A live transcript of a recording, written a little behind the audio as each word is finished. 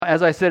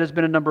As I said, it's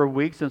been a number of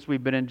weeks since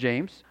we've been in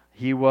James.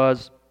 He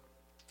was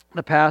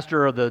the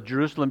pastor of the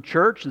Jerusalem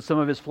church, and some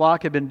of his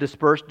flock had been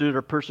dispersed due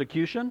to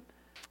persecution.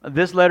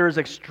 This letter is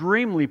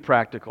extremely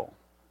practical.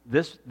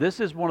 This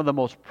is one of the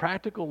most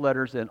practical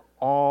letters in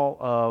all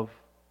of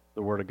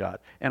the Word of God.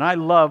 And I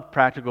love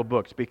practical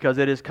books because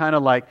it is kind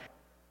of like,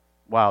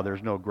 wow,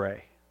 there's no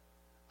gray.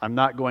 I'm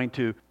not going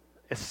to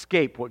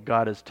escape what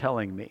God is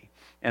telling me.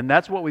 And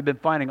that's what we've been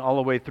finding all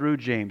the way through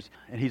James.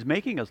 And he's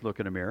making us look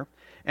in a mirror.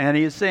 And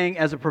he is saying,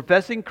 as a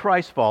professing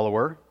Christ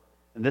follower,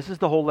 and this is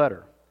the whole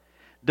letter,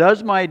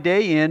 does my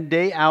day in,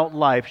 day out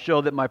life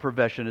show that my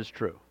profession is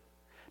true?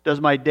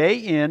 Does my day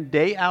in,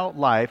 day out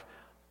life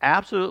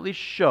absolutely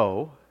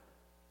show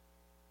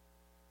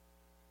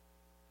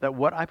that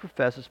what I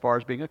profess as far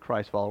as being a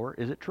Christ follower,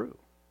 is it true?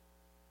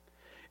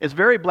 It's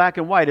very black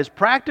and white. It's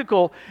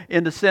practical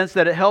in the sense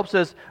that it helps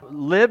us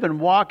live and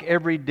walk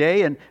every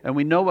day, and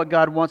we know what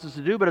God wants us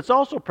to do, but it's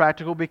also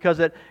practical because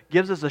it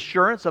gives us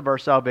assurance of our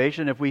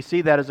salvation if we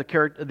see that as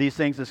these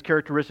things as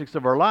characteristics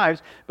of our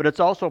lives, but it's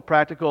also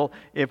practical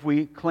if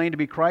we claim to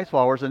be Christ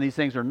followers and these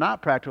things are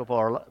not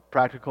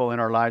practical in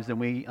our lives, then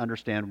we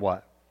understand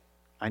what?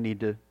 I need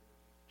to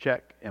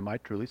check, am I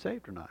truly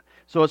saved or not?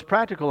 So it's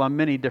practical on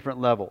many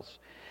different levels.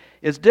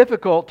 It's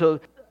difficult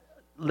to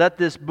let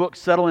this book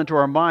settle into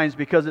our minds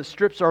because it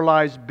strips our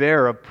lives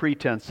bare of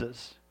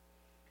pretenses.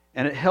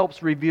 And it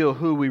helps reveal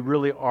who we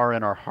really are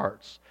in our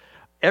hearts.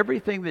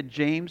 Everything that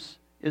James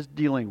is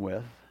dealing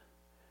with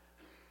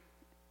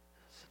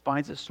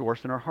finds its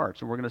source in our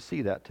hearts. And we're going to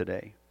see that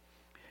today.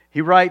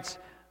 He writes,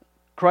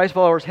 Christ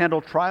followers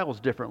handle trials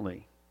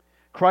differently.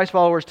 Christ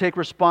followers take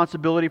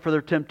responsibility for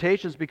their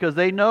temptations because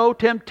they know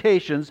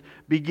temptations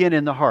begin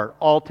in the heart.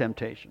 All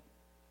temptation.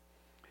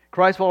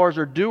 Christ followers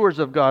are doers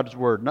of God's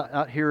word,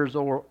 not hearers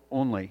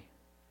only.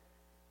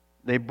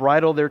 They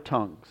bridle their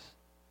tongues.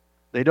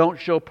 They don't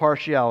show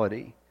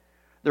partiality.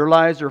 Their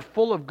lives are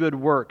full of good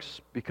works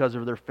because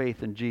of their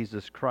faith in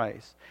Jesus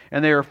Christ.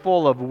 And they are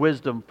full of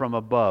wisdom from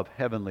above,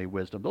 heavenly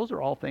wisdom. Those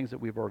are all things that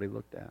we've already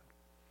looked at.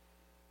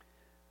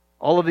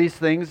 All of these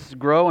things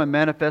grow and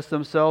manifest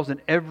themselves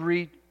in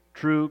every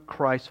true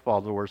Christ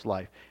follower's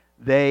life.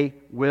 They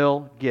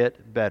will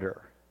get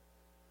better.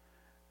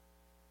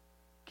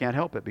 Can't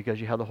help it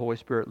because you have the Holy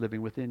Spirit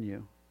living within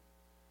you.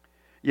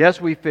 Yes,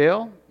 we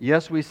fail.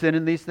 Yes, we sin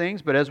in these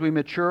things. But as we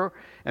mature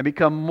and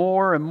become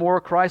more and more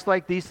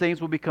Christ-like, these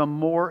things will become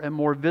more and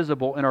more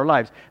visible in our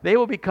lives. They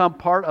will become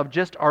part of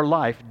just our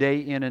life day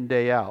in and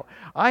day out.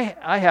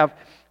 I have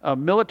a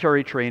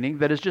military training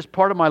that is just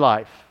part of my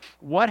life.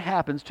 What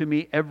happens to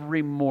me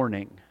every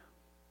morning?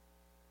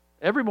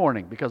 Every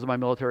morning because of my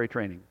military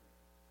training.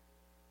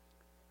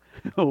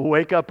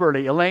 Wake up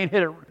early. Elaine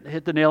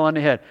hit the nail on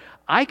the head.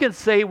 I can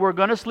say we're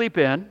going to sleep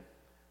in.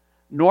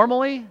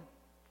 Normally,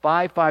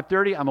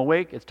 5:30, I'm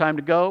awake. It's time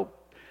to go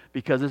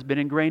because it's been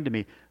ingrained to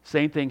me.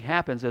 Same thing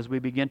happens as we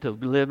begin to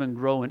live and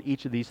grow in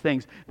each of these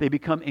things. They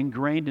become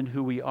ingrained in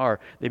who we are.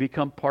 They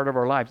become part of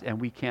our lives,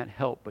 and we can't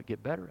help but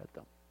get better at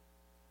them.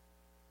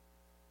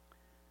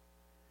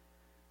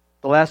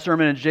 The last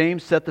sermon in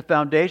James set the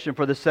foundation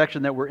for the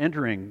section that we're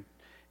entering,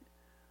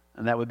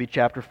 and that would be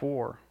chapter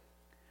 4.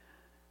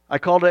 I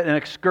called it an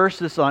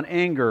excursus on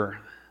anger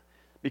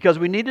because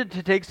we needed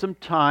to take some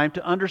time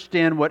to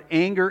understand what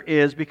anger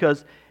is,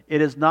 because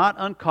it is not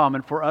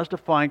uncommon for us to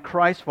find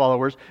Christ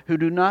followers who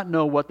do not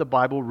know what the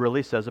Bible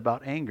really says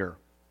about anger.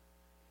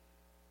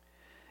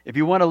 If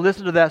you want to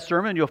listen to that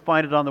sermon, you'll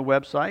find it on the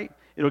website.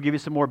 It'll give you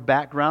some more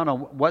background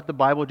on what the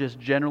Bible just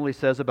generally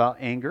says about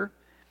anger.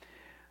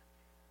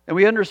 And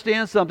we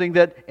understand something,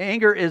 that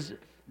anger is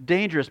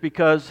dangerous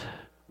because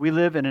we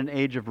live in an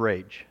age of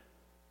rage.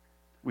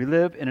 We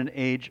live in an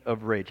age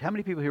of rage. How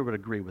many people here would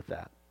agree with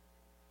that?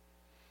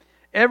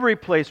 Every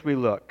place we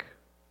look,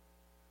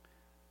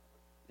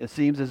 it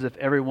seems as if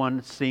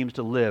everyone seems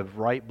to live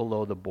right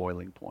below the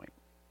boiling point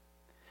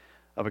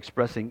of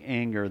expressing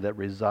anger that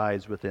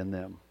resides within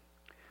them.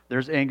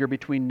 There's anger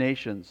between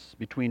nations,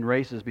 between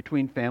races,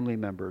 between family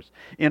members,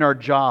 in our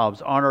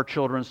jobs, on our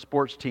children's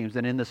sports teams,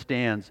 and in the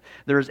stands.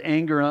 There's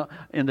anger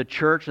in the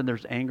church, and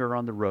there's anger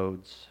on the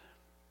roads.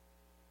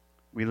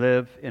 We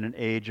live in an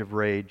age of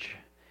rage.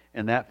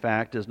 And that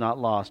fact is not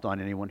lost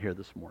on anyone here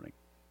this morning.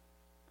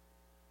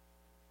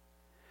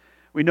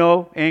 We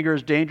know anger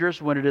is dangerous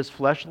when it is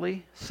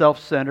fleshly,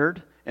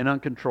 self-centered, and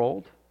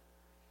uncontrolled.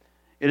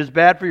 It is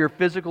bad for your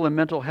physical and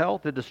mental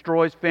health. It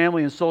destroys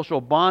family and social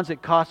bonds.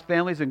 It costs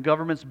families and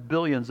governments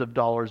billions of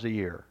dollars a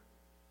year.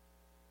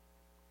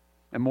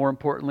 And more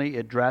importantly,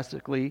 it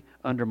drastically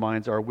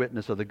undermines our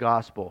witness of the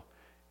gospel,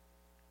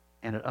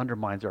 and it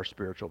undermines our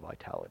spiritual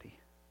vitality.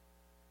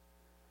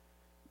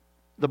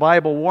 The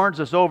Bible warns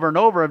us over and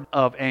over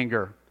of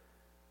anger.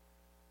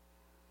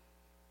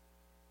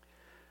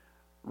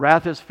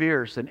 Wrath is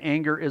fierce and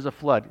anger is a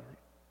flood.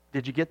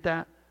 Did you get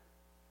that?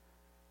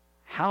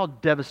 How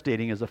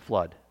devastating is a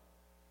flood?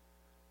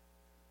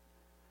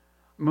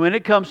 When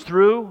it comes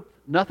through,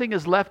 nothing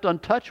is left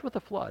untouched with a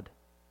flood.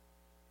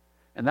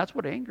 And that's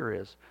what anger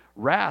is.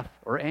 Wrath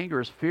or anger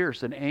is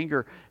fierce, and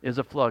anger is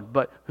a flood.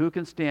 But who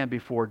can stand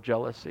before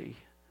jealousy?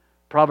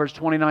 Proverbs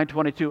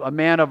 29:22, a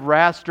man of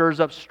wrath stirs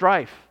up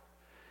strife,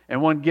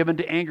 and one given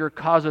to anger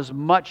causes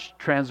much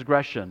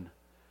transgression.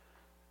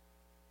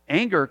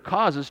 Anger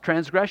causes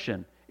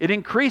transgression. It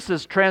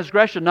increases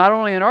transgression not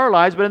only in our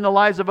lives, but in the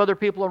lives of other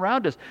people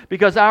around us.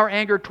 Because our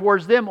anger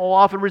towards them will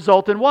often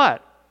result in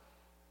what?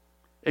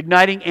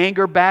 Igniting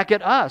anger back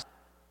at us.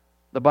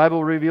 The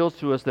Bible reveals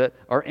to us that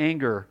our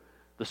anger,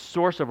 the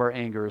source of our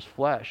anger is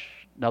flesh.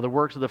 Now the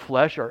works of the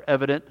flesh are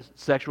evident: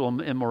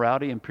 sexual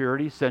immorality,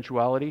 impurity,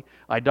 sensuality,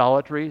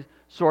 idolatry,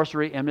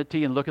 sorcery,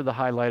 enmity, and look at the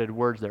highlighted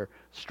words there: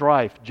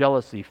 strife,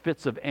 jealousy,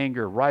 fits of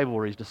anger,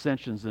 rivalries,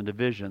 dissensions, and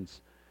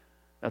divisions.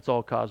 That's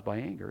all caused by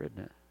anger, isn't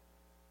it?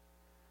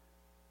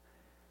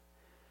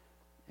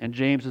 And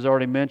James has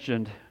already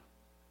mentioned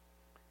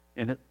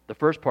in the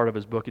first part of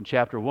his book, in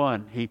chapter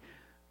 1, he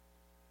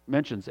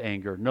mentions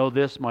anger. Know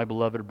this, my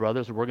beloved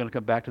brothers, and we're going to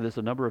come back to this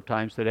a number of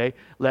times today.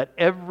 Let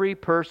every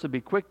person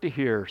be quick to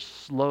hear,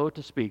 slow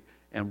to speak,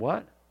 and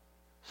what?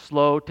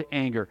 Slow to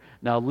anger.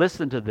 Now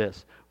listen to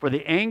this. For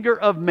the anger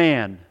of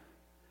man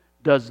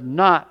does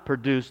not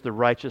produce the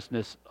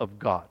righteousness of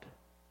God.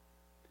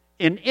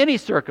 In any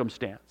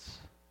circumstance.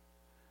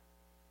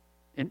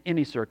 In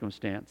any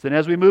circumstance. And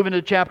as we move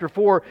into chapter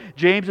 4,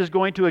 James is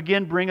going to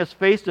again bring us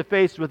face to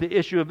face with the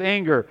issue of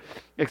anger.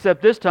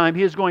 Except this time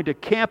he is going to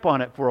camp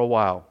on it for a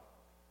while.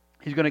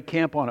 He's going to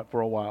camp on it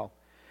for a while.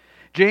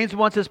 James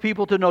wants his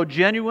people to know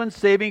genuine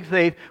saving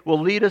faith will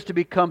lead us to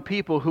become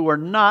people who are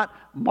not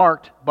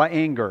marked by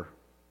anger.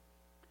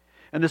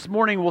 And this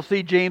morning we'll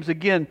see James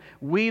again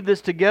weave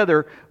this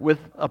together with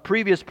a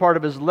previous part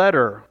of his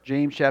letter.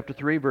 James chapter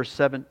 3, verse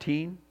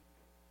 17.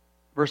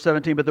 Verse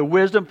 17, but the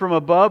wisdom from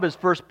above is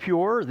first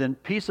pure, then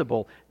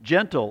peaceable,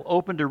 gentle,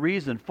 open to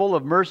reason, full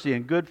of mercy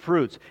and good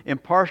fruits,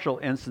 impartial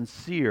and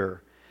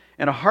sincere.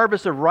 And a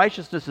harvest of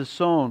righteousness is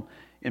sown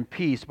in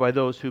peace by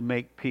those who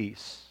make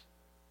peace.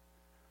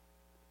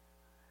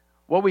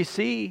 What we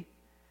see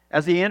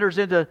as he enters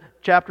into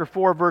chapter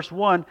 4, verse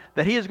 1,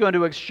 that he is going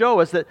to show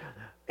us that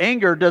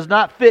anger does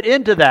not fit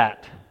into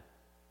that.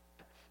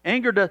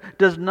 Anger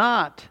does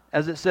not,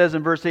 as it says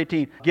in verse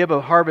 18, give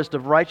a harvest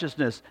of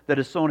righteousness that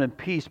is sown in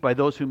peace by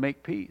those who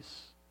make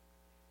peace.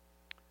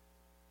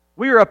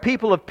 We are a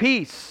people of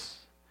peace.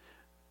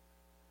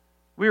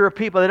 We are a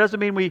people. That doesn't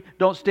mean we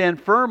don't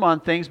stand firm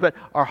on things, but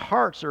our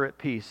hearts are at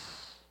peace.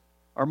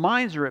 Our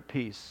minds are at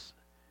peace.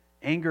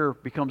 Anger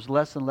becomes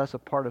less and less a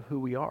part of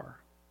who we are.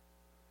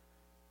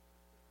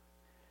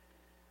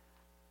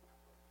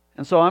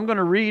 And so I'm going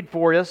to read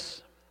for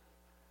us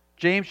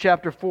James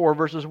chapter 4,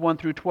 verses 1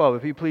 through 12.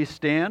 If you please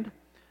stand.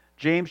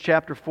 James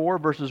chapter 4,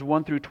 verses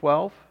 1 through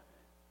 12.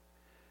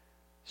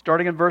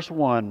 Starting in verse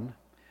 1.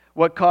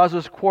 What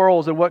causes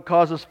quarrels and what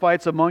causes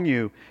fights among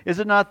you? Is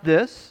it not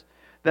this,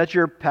 that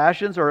your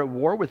passions are at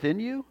war within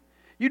you?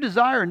 You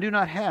desire and do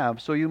not have,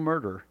 so you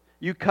murder.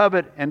 You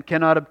covet and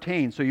cannot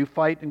obtain, so you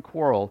fight and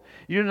quarrel.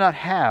 You do not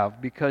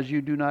have because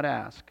you do not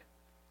ask.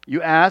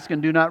 You ask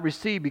and do not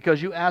receive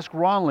because you ask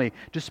wrongly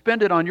to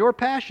spend it on your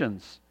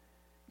passions.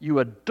 You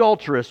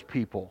adulterous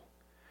people,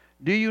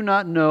 do you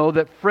not know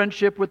that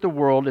friendship with the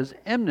world is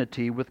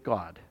enmity with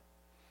God?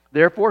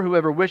 Therefore,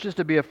 whoever wishes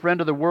to be a friend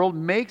of the world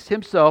makes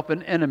himself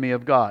an enemy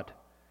of God.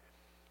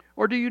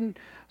 Or do you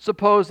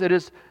suppose it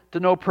is to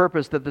no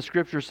purpose that the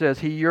Scripture says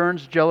he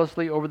yearns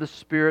jealously over the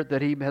Spirit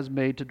that he has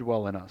made to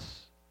dwell in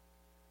us?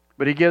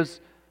 But he gives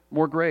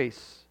more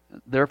grace.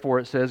 Therefore,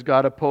 it says,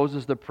 God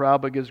opposes the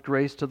proud but gives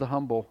grace to the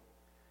humble.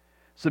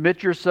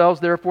 Submit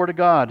yourselves, therefore, to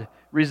God.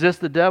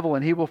 Resist the devil,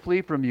 and he will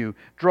flee from you.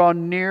 Draw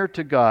near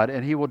to God,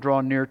 and he will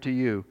draw near to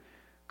you.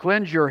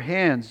 Cleanse your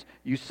hands,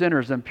 you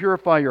sinners, and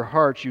purify your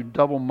hearts, you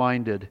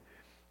double-minded.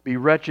 Be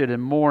wretched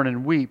and mourn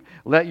and weep.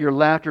 Let your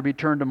laughter be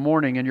turned to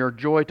mourning and your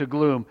joy to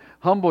gloom.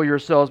 Humble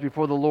yourselves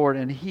before the Lord,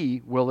 and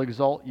he will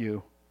exalt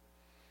you.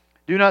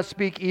 Do not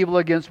speak evil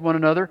against one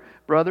another,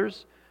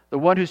 brothers. The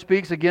one who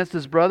speaks against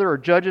his brother or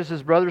judges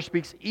his brother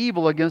speaks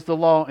evil against the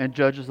law and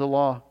judges the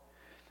law.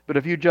 But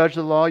if you judge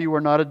the law, you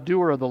are not a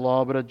doer of the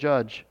law, but a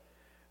judge.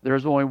 There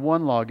is only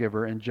one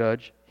lawgiver and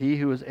judge, he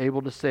who is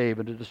able to save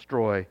and to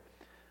destroy.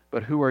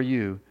 But who are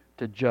you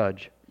to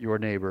judge your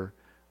neighbor?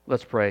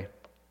 Let's pray.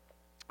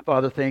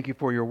 Father, thank you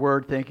for your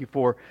word. Thank you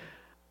for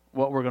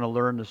what we're going to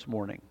learn this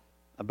morning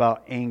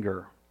about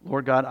anger.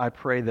 Lord God, I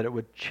pray that it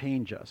would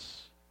change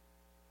us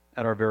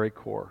at our very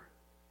core.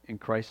 In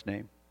Christ's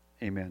name,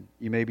 amen.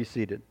 You may be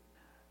seated.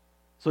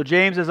 So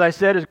James, as I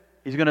said,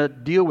 he's going to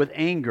deal with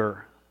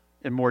anger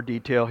in more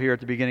detail here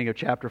at the beginning of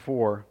chapter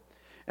 4.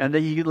 And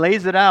he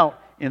lays it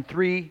out in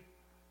three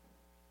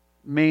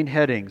main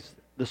headings: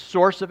 the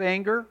source of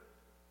anger,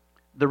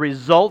 the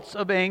results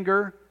of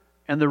anger,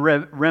 and the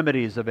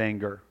remedies of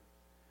anger.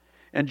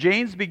 And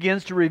James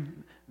begins to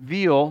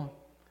reveal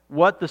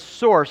what the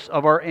source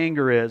of our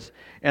anger is.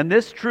 And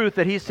this truth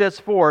that he sets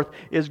forth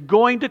is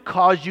going to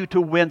cause you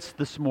to wince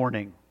this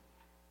morning.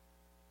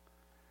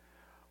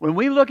 When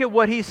we look at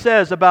what he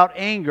says about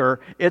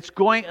anger,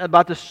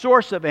 about the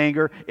source of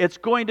anger, it's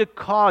going to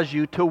cause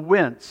you to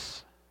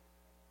wince.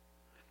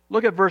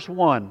 Look at verse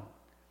 1.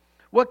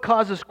 What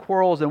causes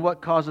quarrels and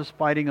what causes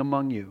fighting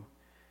among you?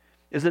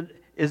 Is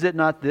it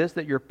not this,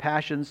 that your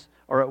passions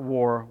are at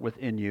war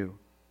within you?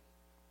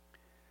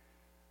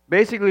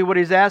 Basically, what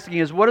he's asking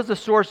is, what is the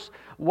source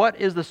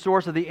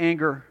of the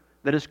anger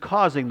that is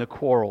causing the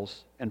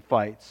quarrels and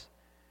fights?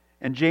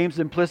 And James'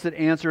 implicit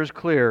answer is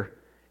clear.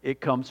 It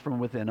comes from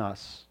within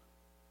us.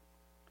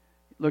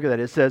 Look at that.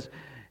 It says,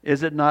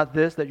 is it not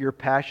this, that your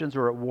passions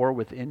are at war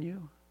within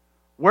you?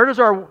 Where does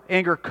our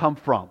anger come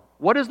from?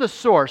 What is the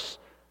source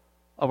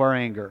of our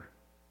anger?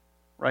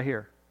 Right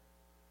here.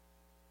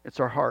 It's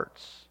our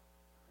hearts.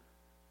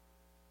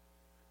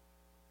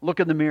 Look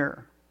in the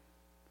mirror.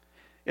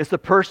 It's the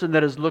person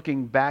that is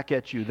looking back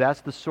at you.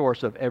 That's the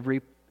source of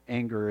every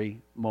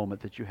angry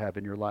moment that you have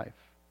in your life.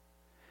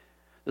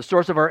 The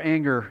source of our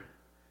anger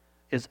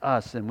is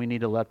us, and we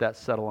need to let that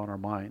settle on our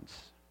minds.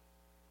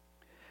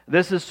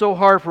 This is so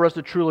hard for us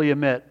to truly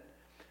admit.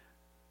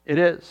 It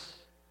is.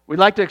 We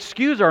like to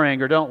excuse our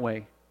anger, don't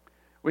we?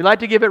 We like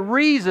to give it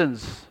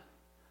reasons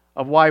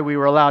of why we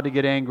were allowed to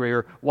get angry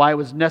or why it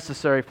was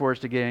necessary for us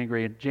to get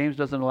angry. And James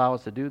doesn't allow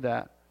us to do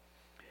that.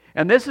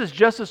 And this is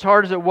just as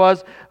hard as it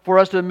was for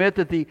us to admit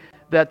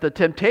that the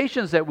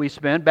temptations that we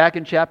spend, back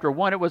in chapter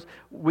 1,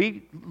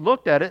 we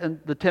looked at it, and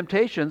the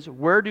temptations,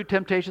 where do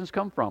temptations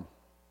come from?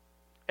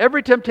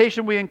 Every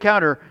temptation we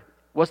encounter,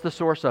 what's the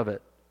source of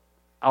it?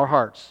 Our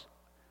hearts.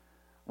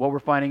 What we're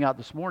finding out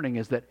this morning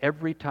is that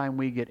every time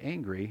we get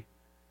angry,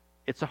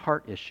 it's a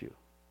heart issue.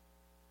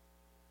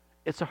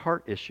 It's a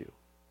heart issue.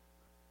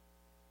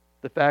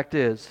 The fact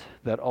is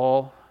that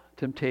all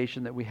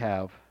temptation that we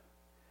have,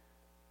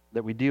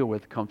 that we deal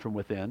with, comes from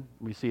within.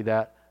 We see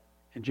that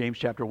in James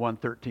chapter 1,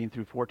 13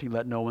 through 14.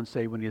 Let no one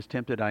say when he is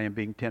tempted, I am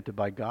being tempted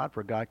by God,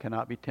 for God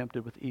cannot be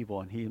tempted with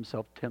evil, and he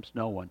himself tempts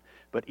no one.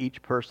 But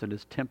each person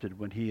is tempted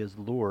when he is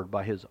lured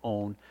by his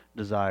own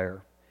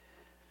desire.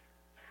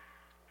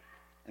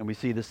 And we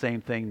see the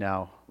same thing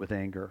now with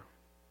anger.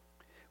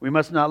 We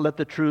must not let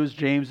the truths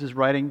James is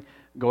writing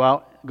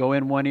go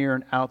in one ear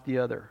and out the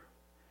other.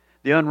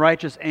 The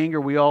unrighteous anger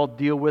we all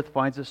deal with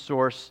finds its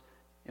source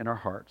in our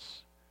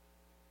hearts.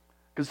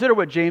 Consider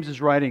what James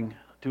is writing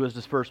to his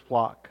dispersed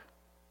flock.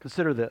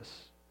 Consider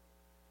this.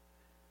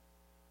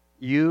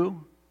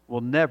 You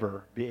will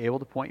never be able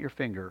to point your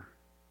finger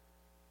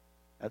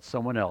at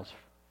someone else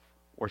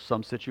or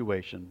some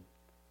situation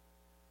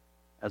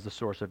as the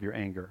source of your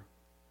anger.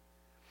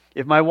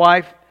 If my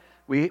wife,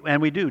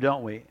 and we do,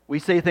 don't we? We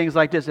say things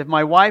like this: if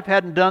my wife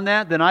hadn't done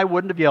that, then I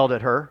wouldn't have yelled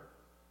at her.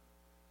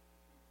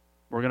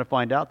 We're going to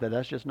find out that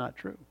that's just not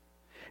true.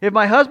 If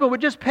my husband would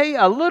just pay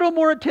a little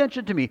more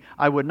attention to me,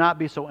 I would not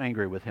be so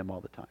angry with him all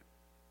the time.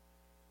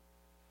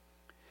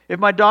 If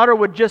my daughter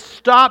would just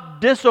stop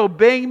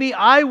disobeying me,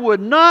 I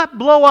would not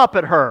blow up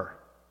at her.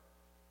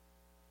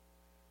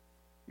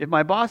 If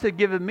my boss had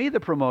given me the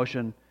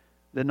promotion,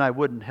 then I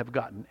wouldn't have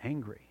gotten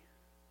angry.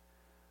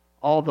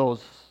 All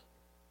those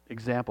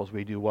examples,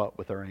 we do what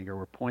with our anger?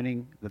 We're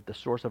pointing that the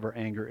source of our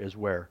anger is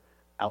where?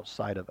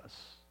 Outside of us.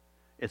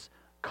 It's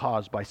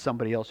caused by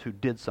somebody else who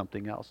did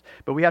something else.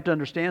 But we have to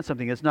understand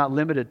something. It's not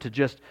limited to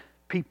just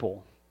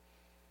people.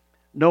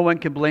 No one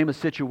can blame a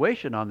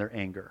situation on their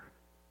anger.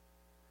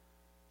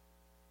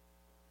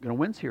 I'm going to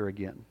wince here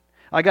again.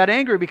 I got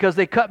angry because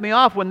they cut me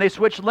off when they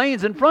switched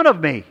lanes in front of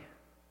me.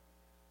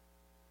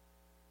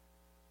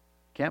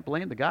 Can't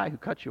blame the guy who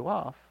cut you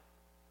off.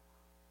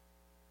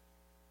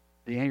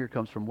 The anger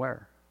comes from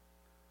where?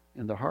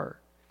 In the heart.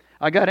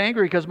 I got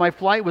angry because my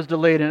flight was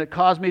delayed and it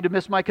caused me to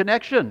miss my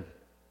connection.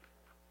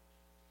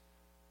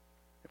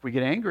 If we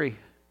get angry,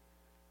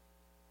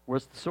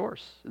 where's the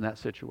source in that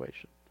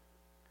situation?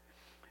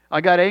 I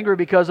got angry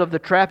because of the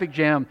traffic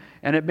jam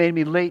and it made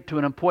me late to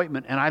an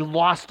appointment and I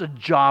lost a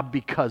job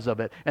because of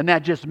it. And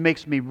that just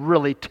makes me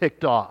really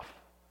ticked off.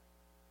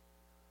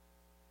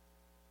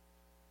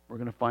 We're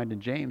going to find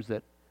in James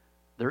that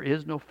there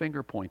is no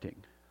finger pointing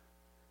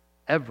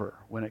ever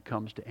when it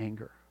comes to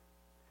anger.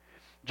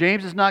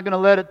 James is not going to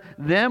let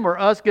them or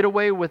us get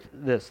away with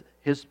this,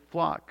 his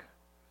flock.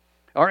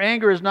 Our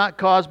anger is not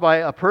caused by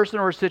a person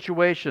or a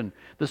situation.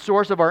 The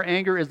source of our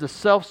anger is the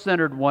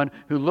self-centered one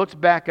who looks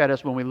back at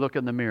us when we look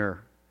in the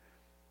mirror.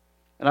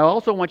 And I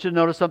also want you to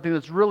notice something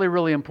that's really,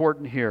 really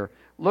important here.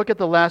 Look at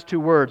the last two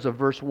words of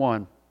verse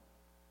 1.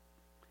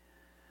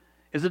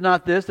 Is it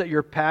not this, that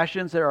your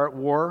passions are at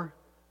war?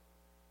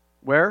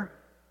 Where?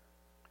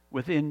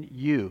 Within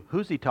you.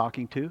 Who's he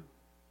talking to?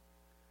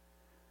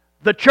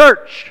 The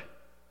church.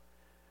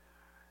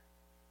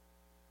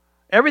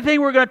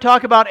 Everything we're going to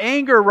talk about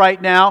anger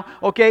right now,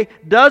 okay,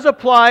 does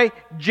apply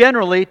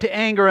generally to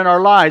anger in our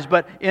lives.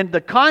 But in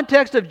the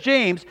context of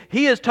James,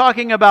 he is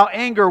talking about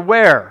anger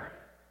where?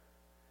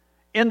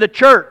 In the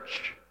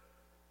church.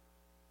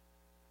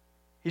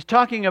 He's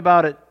talking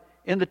about it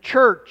in the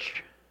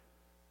church.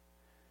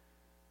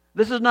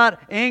 This is not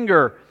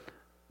anger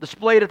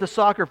displayed at the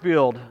soccer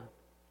field,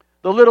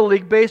 the Little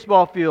League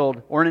baseball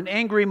field, or in an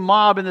angry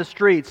mob in the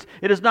streets.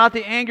 It is not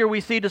the anger we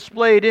see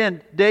displayed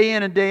in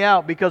and day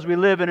out because we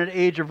live in an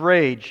age of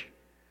rage.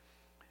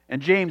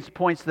 And James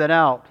points that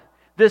out.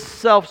 This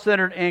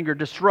self-centered anger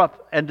disrupts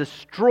and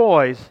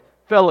destroys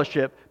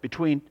fellowship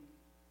between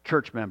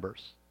church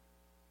members.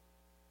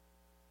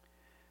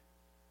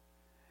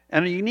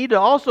 And you need to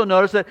also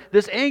notice that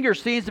this anger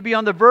seems to be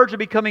on the verge of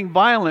becoming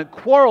violent.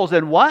 Quarrels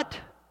and what?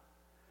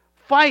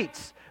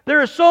 Fights.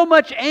 There is so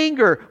much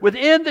anger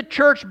within the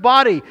church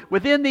body,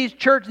 within these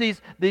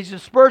his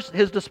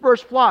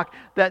dispersed flock,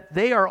 that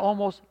they are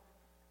almost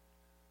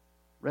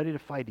ready to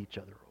fight each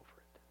other over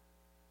it.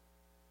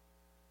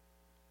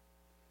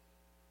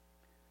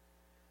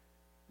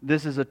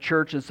 This is a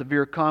church in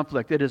severe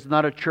conflict. It is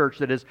not a church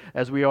that is,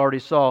 as we already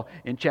saw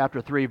in chapter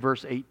 3,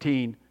 verse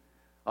 18,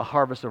 a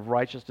harvest of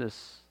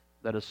righteousness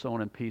that is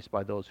sown in peace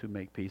by those who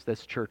make peace.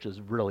 This church is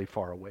really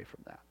far away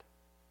from that.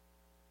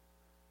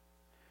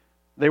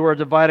 They were a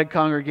divided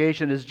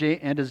congregation,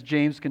 and as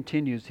James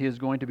continues, he is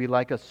going to be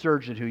like a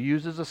surgeon who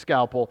uses a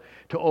scalpel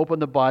to open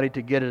the body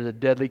to get at a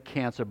deadly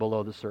cancer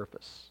below the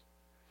surface.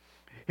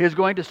 He is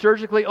going to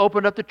surgically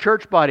open up the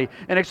church body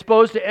and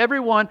expose to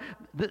everyone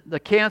the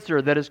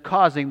cancer that is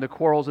causing the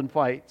quarrels and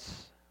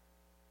fights.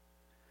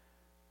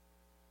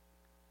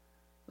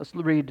 Let's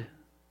read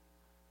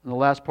in the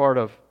last part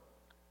of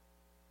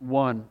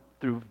 1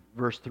 through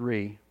verse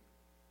 3.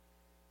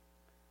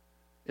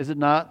 Is it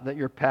not that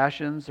your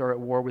passions are at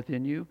war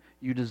within you?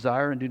 You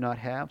desire and do not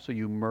have, so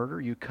you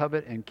murder. You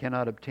covet and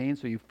cannot obtain,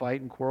 so you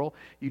fight and quarrel.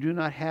 You do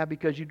not have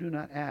because you do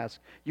not ask.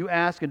 You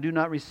ask and do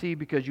not receive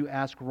because you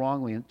ask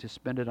wrongly and to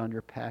spend it on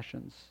your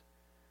passions.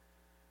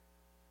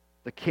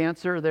 The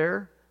cancer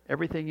there,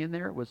 everything in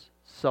there was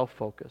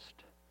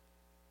self-focused.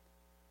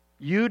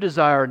 You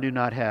desire and do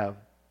not have.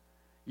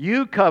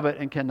 You covet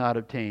and cannot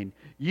obtain.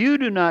 You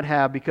do not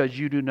have because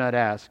you do not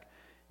ask.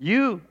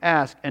 You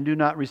ask and do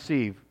not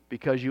receive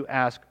because you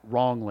ask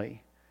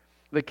wrongly.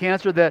 The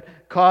cancer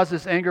that caused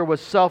this anger was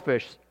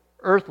selfish,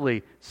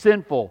 earthly,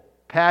 sinful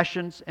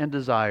passions and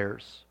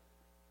desires.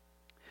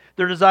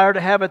 Their desire to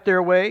have it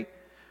their way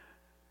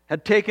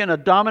had taken a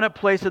dominant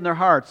place in their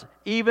hearts,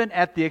 even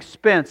at the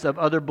expense of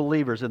other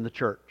believers in the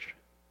church.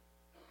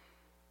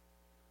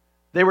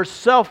 They were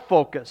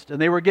self-focused, and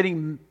they were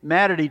getting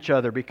mad at each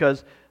other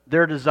because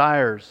their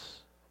desires,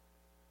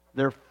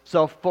 their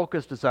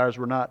self-focused desires,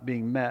 were not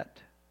being met.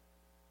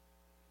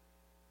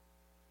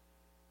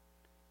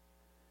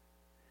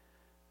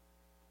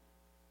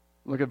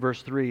 Look at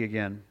verse 3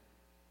 again.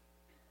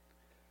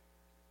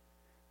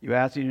 You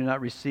ask and you do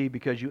not receive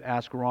because you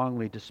ask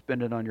wrongly to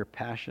spend it on your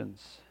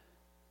passions.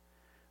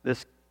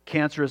 This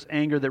cancerous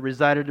anger that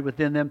resided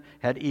within them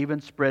had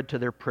even spread to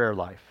their prayer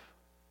life.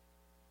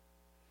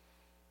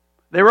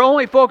 They were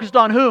only focused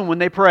on whom when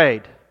they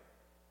prayed?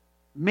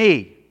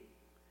 Me.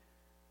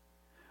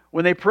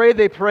 When they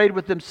prayed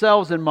with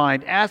themselves in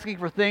mind, asking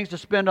for things to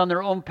spend on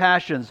their own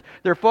passions.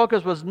 Their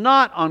focus was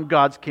not on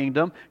God's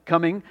kingdom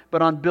coming,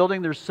 but on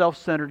building their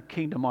self-centered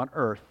kingdom on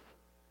earth.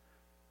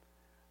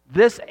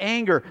 This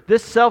anger,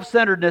 this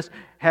self-centeredness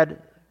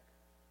had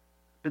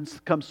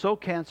become so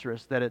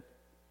cancerous that it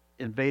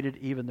invaded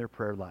even their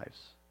prayer lives.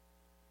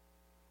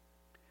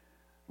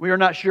 We are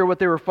not sure what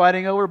they were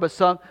fighting over, but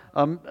some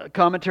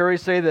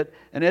commentaries say that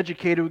an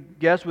educated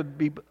guess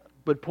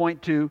would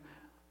point to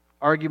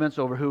arguments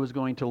over who was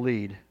going to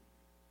lead,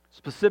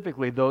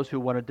 specifically those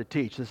who wanted to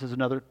teach. This is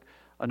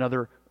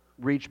another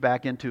reach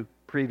back into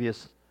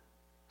previous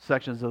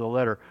sections of the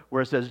letter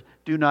where it says,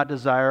 do not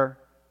desire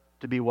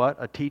to be what?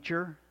 A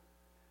teacher?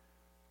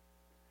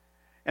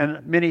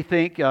 And many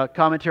think,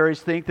 commentaries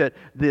think that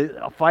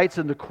the fights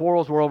and the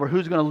quarrels were over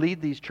who's going to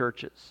lead these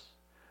churches,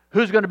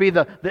 who's going to be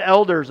the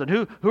elders, and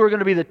who are going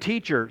to be the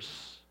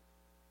teachers.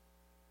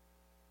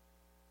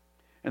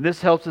 And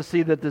this helps us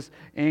see that this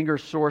anger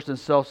source and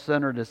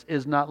self-centeredness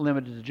is not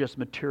limited to just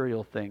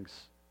material things.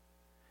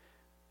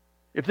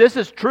 If this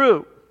is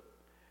true,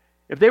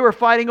 if they were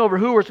fighting over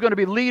who was going to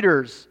be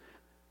leaders,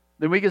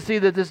 then we can see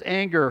that this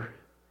anger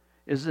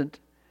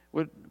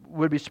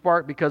could be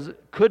sparked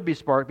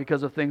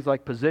because of things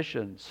like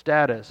position,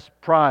 status,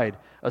 pride,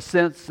 a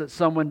sense that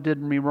someone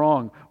did me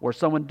wrong, or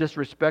someone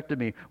disrespected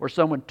me, or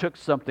someone took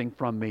something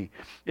from me.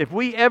 If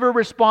we ever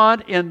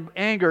respond in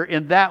anger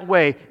in that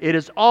way, it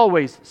is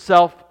always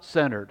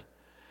self-centered.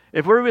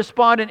 If we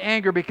respond in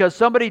anger because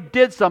somebody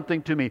did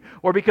something to me,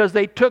 or because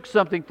they took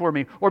something from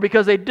me, or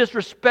because they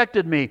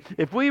disrespected me,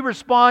 if we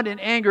respond in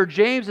anger,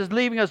 James is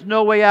leaving us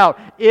no way out.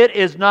 It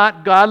is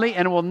not godly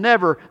and will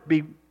never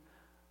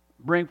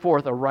bring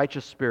forth a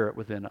righteous spirit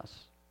within us.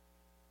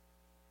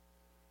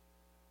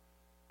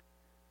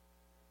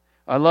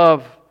 I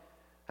love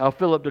how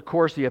Philip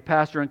DeCourcy, a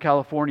pastor in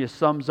California,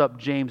 sums up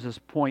James's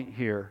point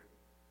here.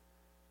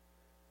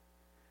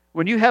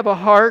 When you have a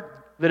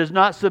heart that is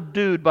not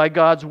subdued by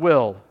God's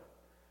will,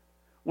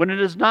 when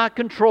it is not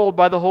controlled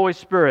by the Holy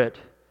Spirit,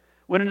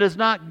 when it is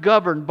not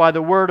governed by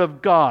the Word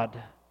of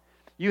God,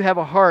 you have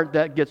a heart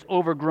that gets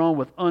overgrown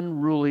with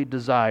unruly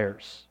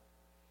desires.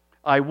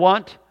 I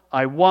want,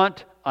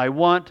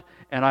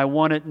 and I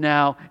want it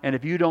now, and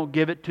if you don't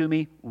give it to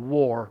me,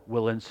 war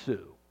will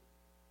ensue.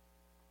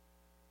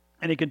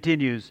 And he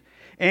continues,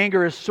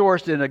 anger is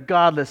sourced in a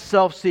godless,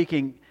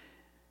 self-seeking,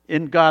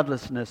 in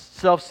godlessness,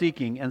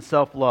 self-seeking, and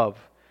self-love.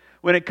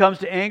 When it comes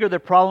to anger, the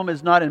problem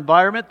is not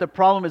environment, the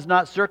problem is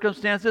not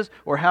circumstances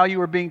or how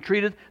you are being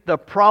treated. The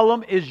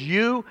problem is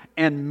you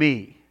and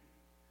me.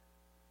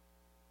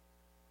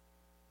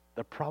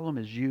 The problem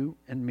is you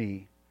and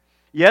me.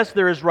 Yes,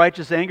 there is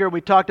righteous anger.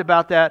 We talked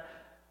about that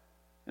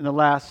in the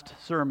last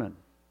sermon.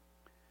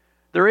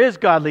 There is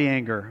godly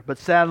anger, but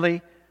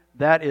sadly,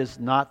 that is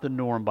not the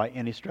norm by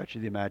any stretch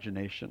of the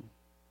imagination.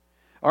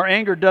 Our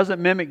anger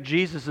doesn't mimic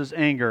Jesus'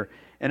 anger,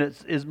 and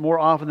it is more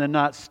often than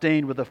not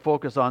stained with a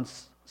focus on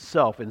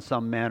self in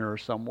some manner or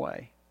some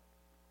way.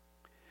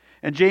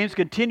 And James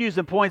continues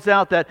and points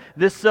out that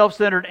this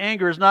self-centered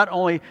anger is not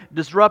only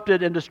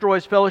disrupted and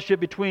destroys fellowship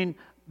between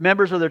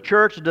members of their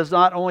church, it does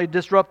not only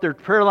disrupt their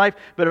prayer life,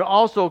 but it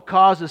also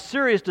causes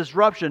serious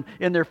disruption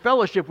in their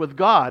fellowship with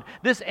God.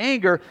 This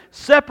anger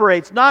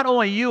separates not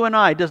only you and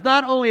I, does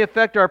not only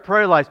affect our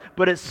prayer lives,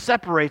 but it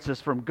separates us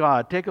from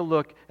God. Take a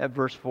look at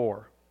verse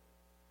 4.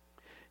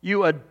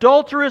 You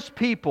adulterous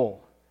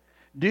people,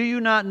 do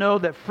you not know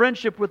that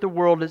friendship with the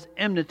world is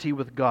enmity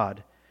with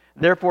God?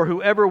 Therefore,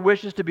 whoever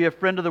wishes to be a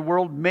friend of the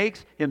world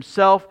makes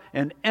himself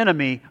an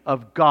enemy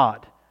of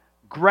God.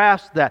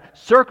 Grasp that,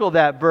 circle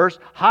that verse,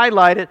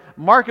 highlight it,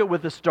 mark it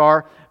with a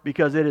star,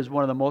 because it is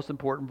one of the most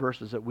important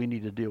verses that we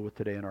need to deal with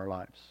today in our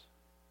lives.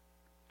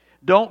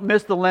 Don't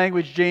miss the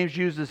language James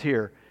uses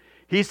here.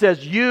 He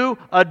says, you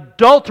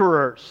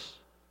adulterers.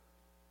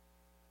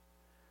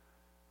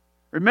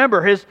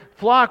 Remember, his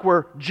flock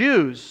were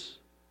Jews.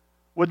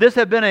 Would this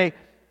have been a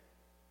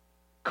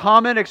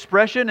common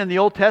expression in the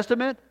Old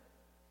Testament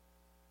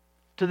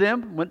to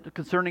them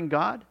concerning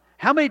God?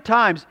 How many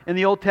times in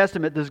the Old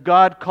Testament does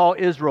God call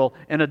Israel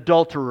an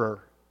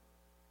adulterer?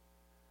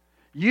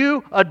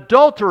 You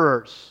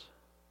adulterers.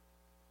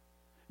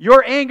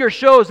 Your anger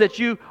shows that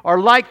you are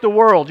like the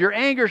world. Your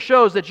anger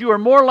shows that you are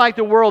more like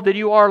the world than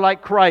you are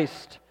like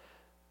Christ.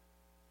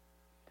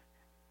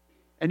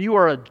 And you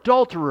are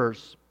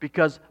adulterers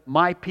because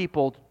my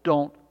people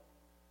don't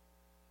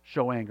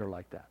show anger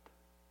like that.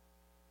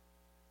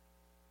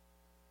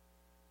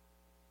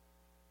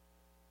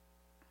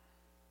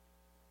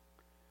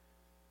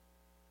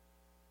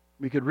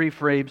 We could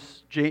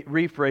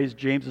rephrase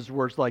James's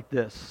words like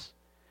this: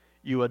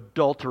 you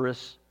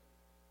adulterous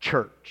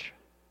church.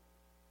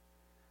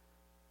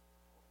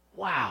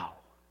 Wow.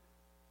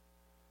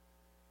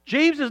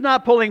 James is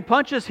not pulling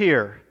punches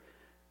here.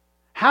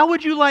 How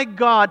would you like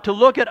God to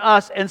look at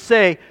us and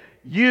say,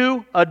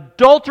 you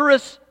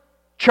adulterous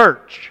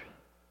church?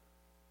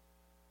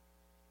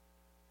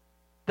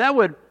 That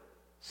would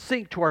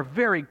sink to our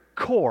very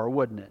core,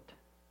 wouldn't it?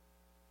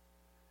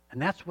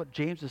 And that's what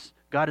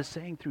God is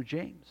saying through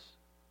James.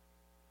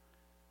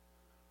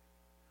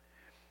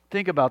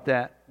 Think about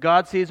that.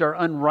 God sees our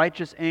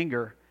unrighteous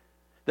anger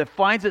that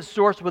finds its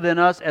source within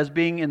us as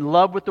being in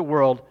love with the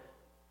world,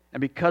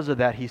 and because of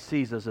that, He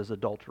sees us as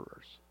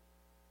adulterers.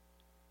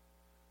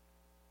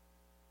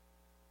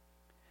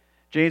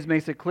 James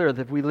makes it clear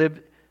that if we live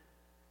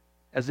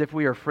as if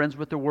we are friends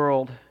with the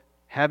world,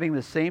 having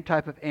the same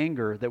type of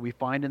anger that we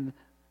find in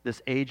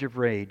this age of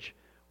rage,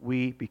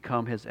 we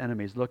become His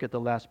enemies. Look at the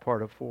last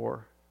part of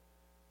 4.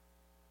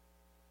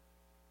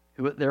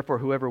 Therefore,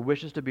 whoever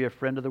wishes to be a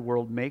friend of the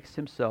world makes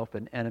himself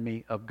an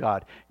enemy of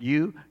God.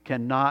 You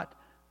cannot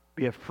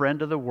be a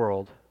friend of the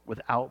world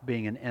without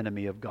being an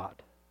enemy of God.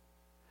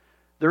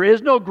 There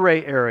is no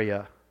gray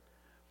area.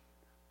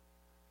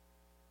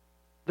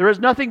 There is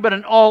nothing but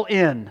an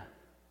all-in.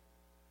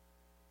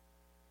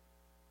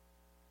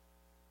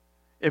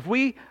 If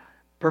we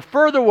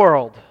prefer the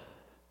world,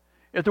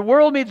 if the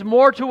world means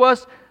more to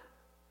us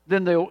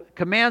than the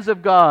commands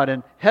of God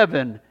and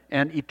heaven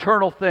and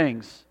eternal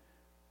things,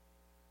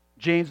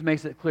 James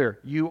makes it clear,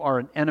 you are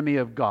an enemy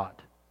of God,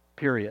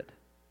 period.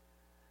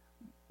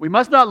 We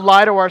must not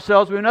lie to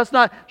ourselves. We must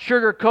not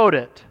sugarcoat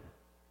it.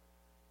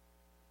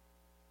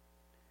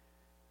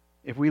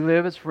 If we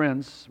live as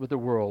friends with the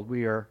world,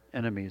 we are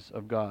enemies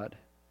of God.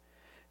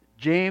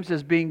 James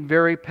is being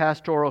very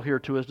pastoral here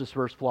to his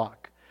dispersed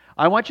flock.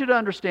 I want you to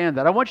understand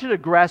that. I want you to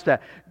grasp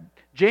that.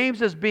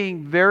 James is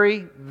being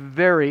very,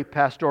 very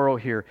pastoral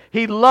here.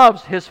 He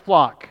loves his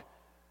flock.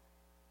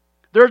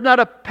 There's not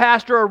a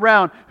pastor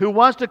around who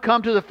wants to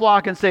come to the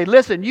flock and say,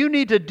 listen, you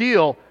need to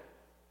deal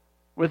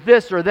with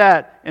this or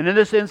that, and in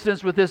this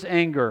instance with this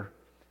anger.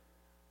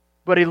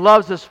 But he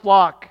loves his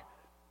flock.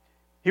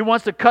 He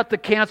wants to cut the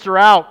cancer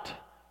out.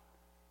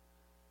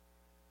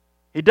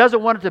 He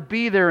doesn't want it to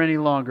be there any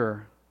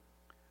longer.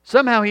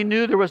 Somehow he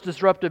knew there was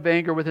disruptive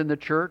anger within the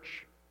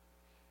church,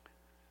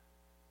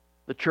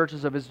 the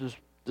churches of his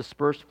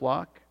dispersed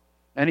flock.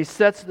 And he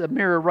sets the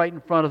mirror right in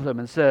front of them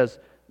and says,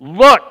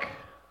 look,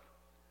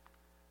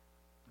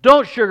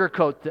 don't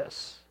sugarcoat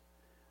this.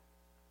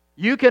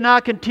 You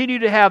cannot continue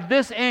to have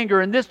this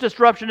anger and this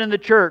disruption in the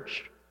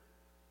church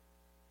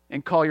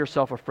and call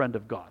yourself a friend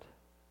of God.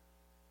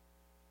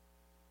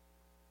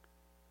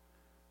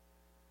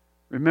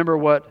 Remember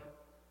what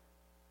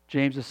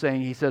James is saying.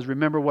 He says,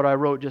 remember what I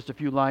wrote just a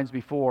few lines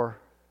before.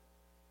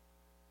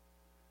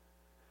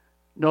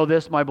 Know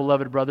this, my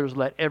beloved brothers,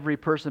 let every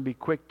person be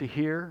quick to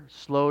hear,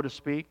 slow to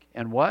speak,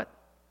 and what?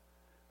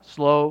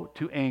 Slow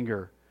to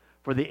anger.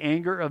 For the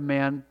anger of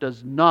man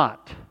does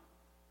not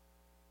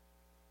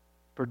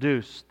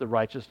produce the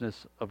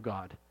righteousness of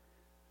God.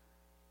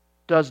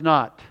 Does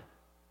not.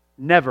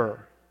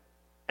 never,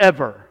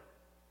 ever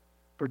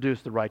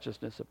produce the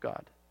righteousness of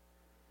God.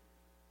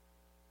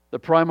 The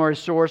primary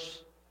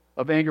source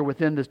of anger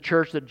within the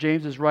church that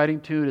James is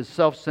writing to is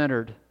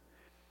self-centered,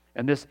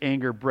 and this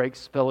anger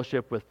breaks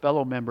fellowship with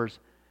fellow members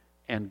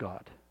and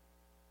God.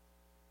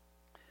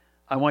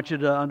 I want you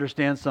to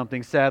understand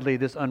something. Sadly,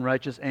 this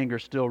unrighteous anger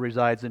still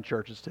resides in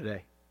churches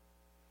today.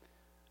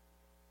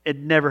 It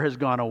never has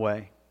gone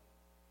away.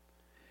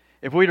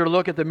 If we were to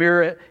look in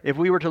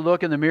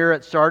the mirror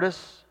at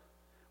Sardis,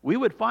 we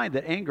would find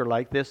that anger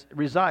like this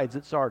resides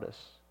at Sardis.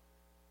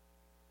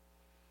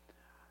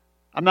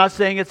 I'm not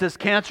saying it's as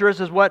cancerous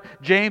as what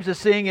James is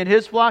seeing in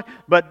his flock,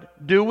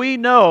 but do we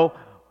know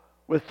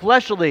with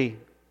fleshly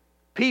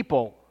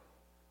people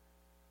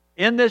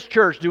in this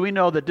church, do we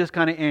know that this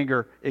kind of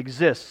anger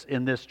exists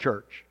in this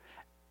church?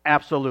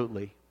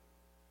 Absolutely.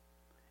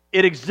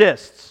 It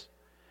exists.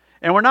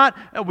 And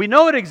we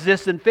know it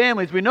exists in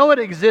families. We know it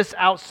exists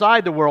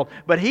outside the world.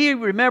 But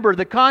remember,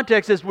 the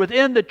context is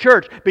within the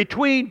church,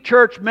 between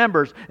church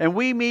members. And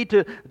we need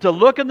to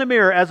look in the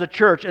mirror as a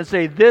church and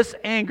say, this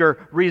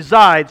anger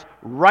resides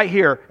right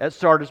here at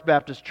Sardis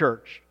Baptist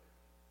Church.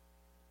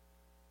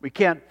 We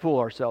can't fool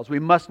ourselves. We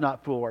must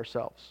not fool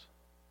ourselves.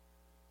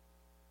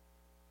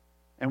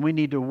 And we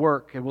need to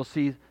work, and we'll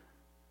see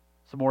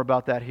some more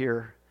about that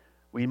here.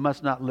 We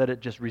must not let it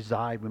just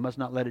reside. We must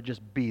not let it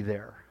just be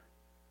there.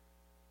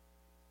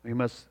 We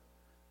must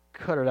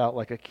cut it out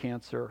like a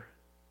cancer.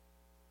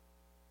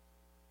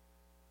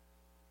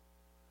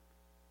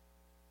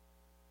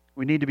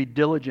 We need to be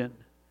diligent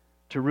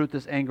to root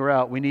this anger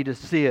out. We need to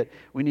see it.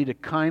 We need to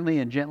kindly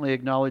and gently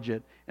acknowledge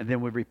it, and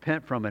then we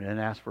repent from it and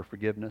ask for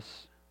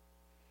forgiveness.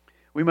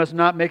 We must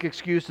not make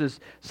excuses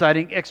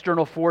citing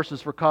external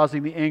forces for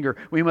causing the anger.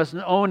 We must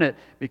own it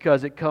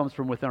because it comes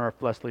from within our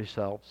fleshly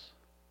selves.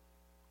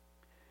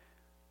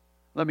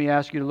 Let me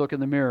ask you to look in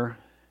the mirror.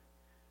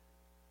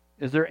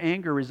 Is there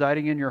anger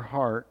residing in your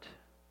heart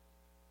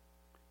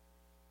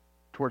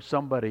towards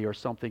somebody or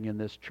something in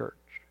this church?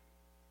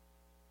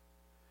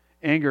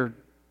 Anger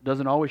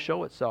doesn't always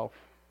show itself.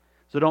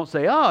 So don't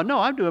say, oh, no,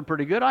 I'm doing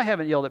pretty good. I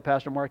haven't yelled at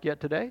Pastor Mark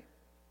yet today.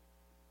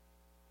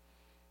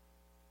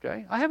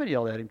 Okay? I haven't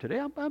yelled at him today.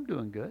 I'm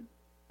doing good.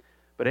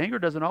 But anger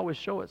doesn't always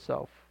show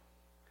itself.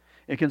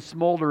 It can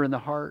smolder in the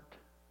heart.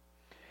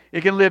 It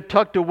can live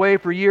tucked away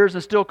for years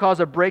and still cause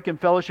a break in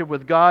fellowship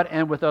with God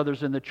and with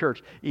others in the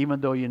church,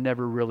 even though you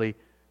never really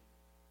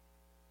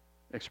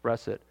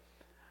express it.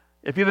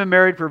 If you've been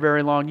married for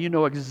very long, you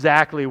know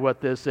exactly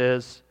what this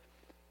is.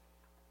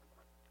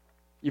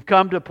 You've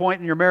come to a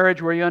point in your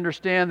marriage where you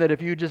understand that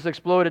if you just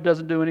explode, it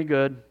doesn't do any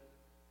good.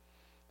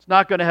 It's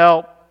not going to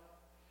help.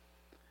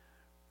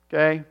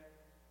 Okay?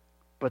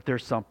 But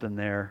there's something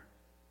there.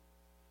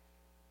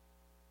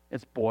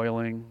 It's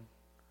boiling.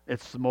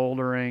 It's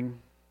smoldering.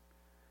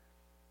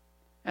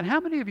 And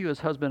how many of you as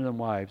husbands and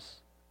wives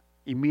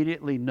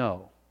immediately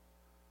know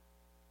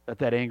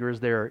that anger is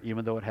there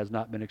even though it has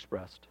not been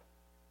expressed?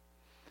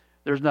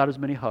 There's not as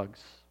many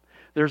hugs.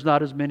 There's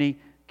not as many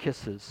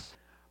kisses.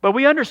 But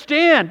we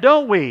understand,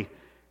 don't we?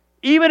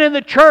 Even in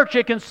the church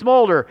it can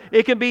smolder.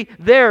 It can be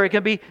there. It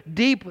can be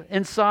deep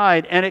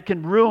inside, and it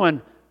can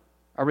ruin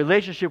our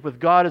relationship with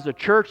God as a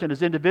church and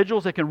as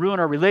individuals. It can ruin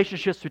our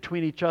relationships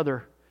between each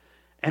other.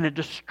 And it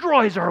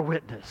destroys our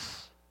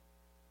witness.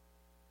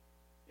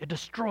 It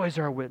destroys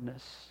our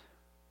witness.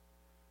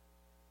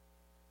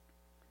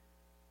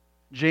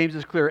 James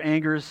is clear.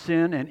 Anger is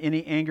sin, and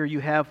any anger you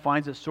have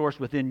finds its source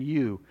within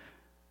you.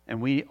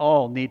 And we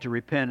all need to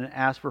repent and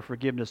ask for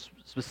forgiveness,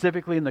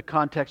 specifically in the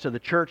context of the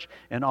church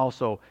and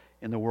also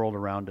in the world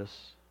around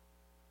us.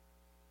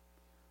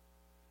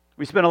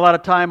 We spent a lot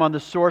of time on the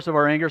source of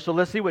our anger, so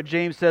let's see what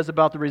James says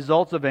about the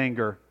results of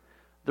anger.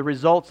 The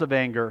results of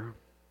anger.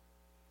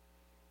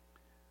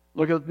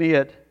 Look with me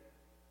at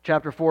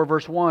chapter 4,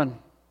 verse 1.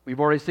 We've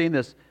already seen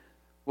this.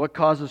 What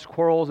causes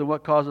quarrels and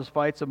what causes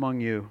fights among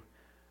you?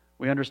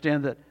 We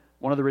understand that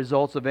one of the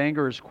results of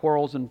anger is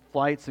quarrels and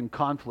fights and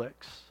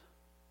conflicts.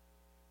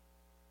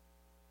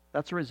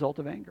 That's a result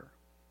of anger.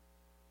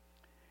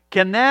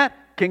 Can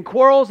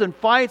quarrels and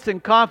fights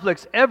and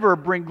conflicts ever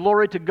bring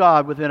glory to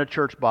God within a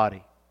church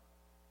body?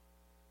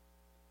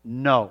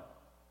 No,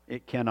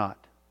 it cannot.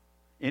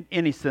 In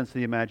any sense of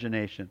the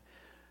imagination.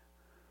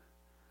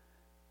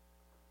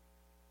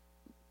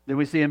 Then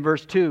we see in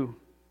verse 2,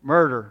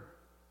 murder.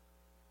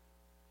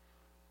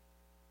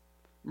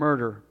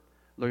 Murder.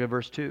 Look at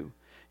verse 2.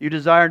 You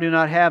desire and do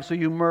not have, so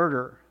you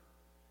murder.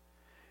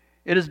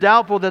 It is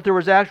doubtful that there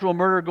was actual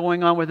murder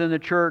going on within the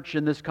church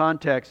in this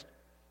context.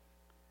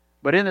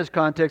 But in this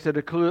context,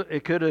 it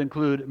could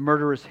include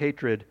murderous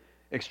hatred,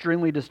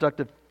 extremely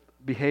destructive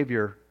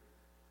behavior.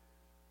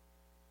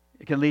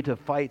 It can lead to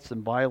fights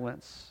and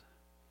violence.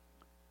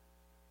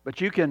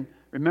 But you can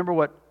remember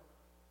what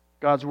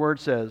God's Word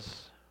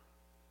says.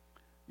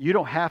 You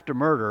don't have to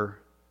murder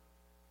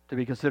to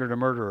be considered a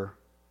murderer.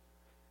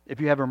 If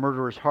you have a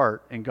murderer's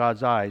heart in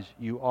God's eyes,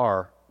 you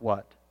are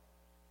what?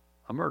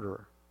 A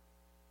murderer.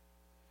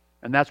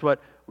 And that's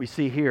what we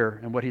see here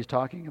and what he's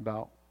talking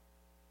about.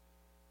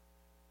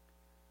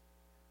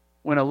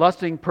 When a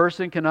lusting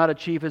person cannot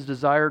achieve his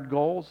desired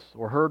goals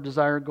or her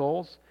desired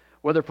goals,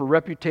 whether for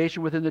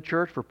reputation within the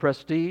church, for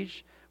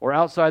prestige, or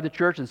outside the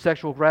church in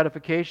sexual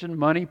gratification,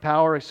 money,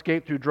 power,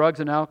 escape through drugs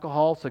and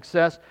alcohol,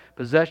 success,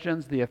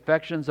 possessions, the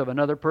affections of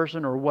another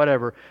person, or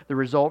whatever, the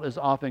result is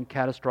often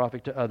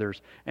catastrophic to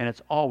others, and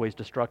it's always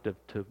destructive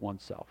to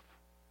oneself.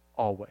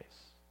 Always.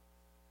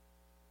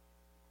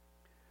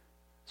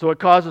 So it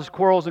causes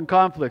quarrels and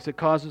conflicts. It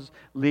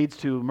leads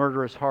to a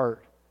murderous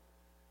heart,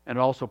 and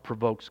it also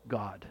provokes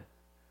God.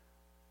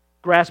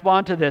 Grasp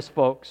onto this,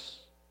 folks.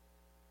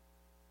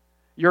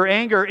 Your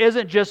anger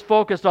isn't just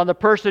focused on the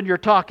person you're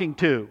talking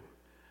to.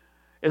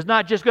 It's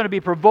not just going to be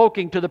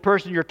provoking to the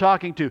person you're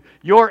talking to.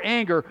 Your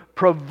anger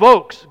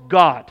provokes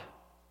God.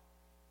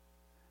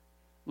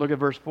 Look at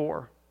verse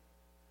 4.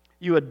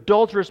 You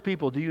adulterous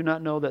people, do you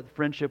not know that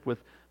friendship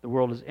with the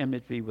world is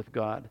enmity with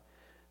God?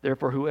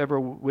 Therefore, whoever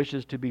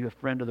wishes to be a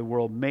friend of the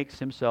world makes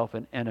himself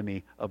an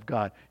enemy of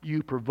God.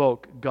 You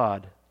provoke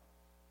God.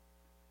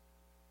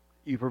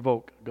 You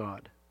provoke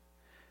God.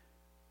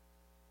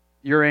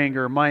 Your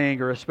anger, my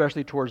anger,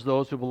 especially towards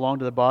those who belong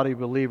to the body of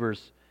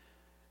believers,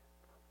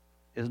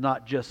 is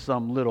not just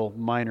some little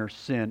minor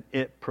sin.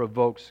 It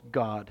provokes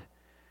God.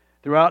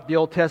 Throughout the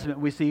Old Testament,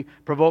 we see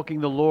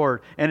provoking the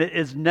Lord, and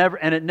it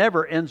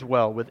never ends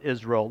well with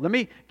Israel. Let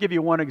me give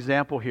you one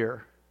example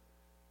here.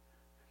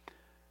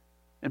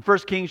 In 1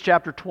 Kings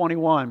chapter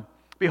 21,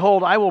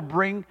 behold, I will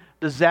bring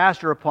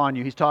disaster upon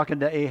you. He's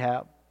talking to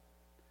Ahab.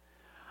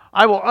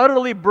 I will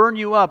utterly burn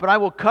you up, and I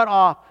will cut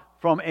off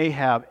from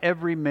Ahab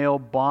every male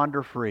bond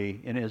or free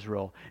in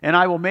Israel. And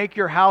I will make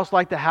your house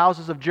like the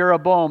houses of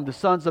Jeroboam, the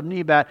sons of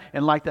Nebat,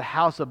 and like the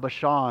house of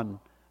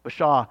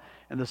Baasha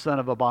and the son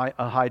of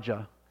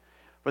Ahijah.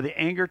 For the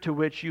anger to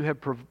which you have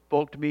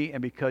provoked me,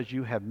 and because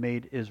you have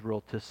made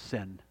Israel to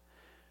sin.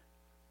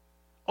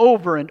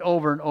 Over and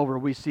over and over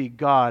we see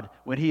God,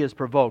 when He is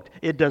provoked,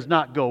 it does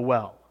not go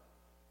well.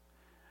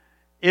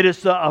 It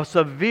is a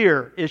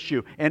severe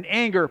issue, and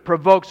anger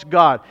provokes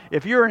God.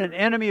 If you're an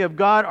enemy of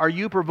God, are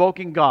you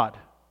provoking God?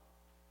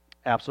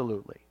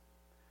 Absolutely.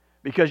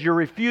 Because you're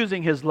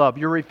refusing His love.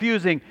 You're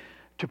refusing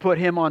to put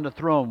Him on the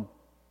throne.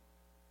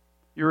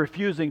 You're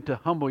refusing to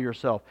humble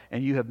yourself,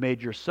 and you have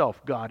made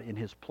yourself God in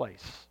His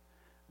place.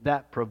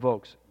 That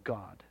provokes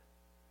God.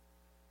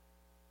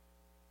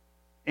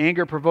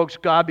 Anger provokes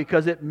God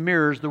because it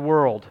mirrors the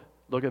world.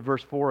 Look at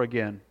verse 4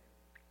 again.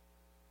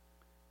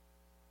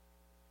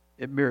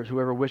 It mirrors.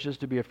 Whoever wishes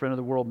to be a friend of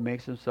the world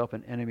makes himself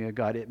an enemy of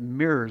God. It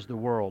mirrors the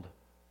world.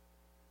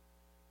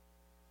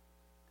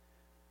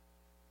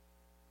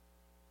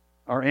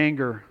 Our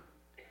anger,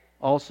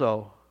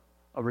 also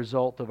a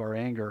result of our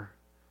anger,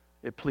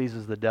 it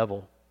pleases the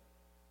devil.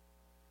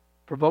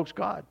 Provokes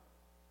God.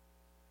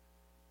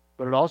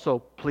 But it also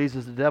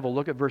pleases the devil.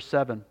 Look at verse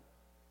 7.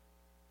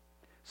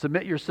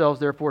 Submit yourselves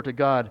therefore to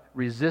God.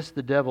 Resist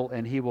the devil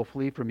and he will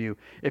flee from you.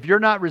 If you're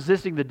not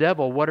resisting the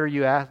devil, what are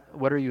you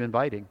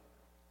inviting?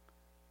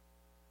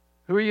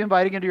 Who are you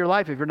inviting into your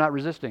life if you're not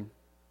resisting?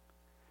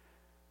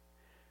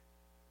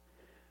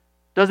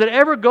 Does it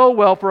ever go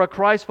well for a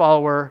Christ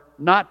follower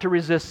not to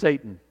resist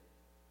Satan?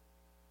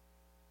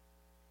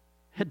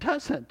 It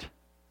doesn't.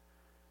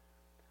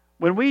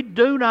 When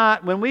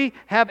we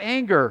have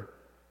anger,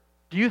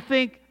 do you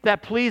think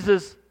that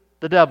pleases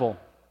the devil?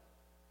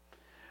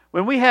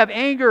 When we have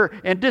anger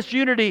and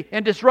disunity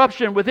and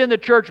disruption within the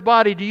church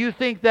body, do you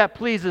think that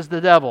pleases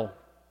the devil?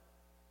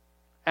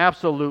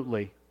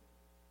 Absolutely.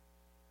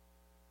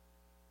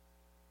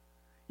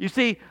 You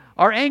see,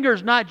 our anger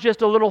is not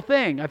just a little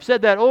thing. I've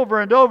said that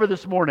over and over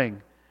this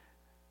morning.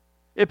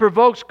 It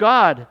provokes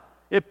God.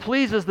 It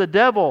pleases the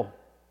devil.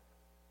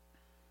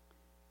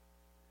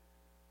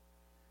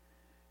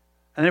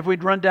 And if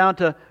we'd run down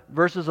to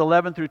verses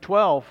 11 through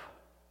 12,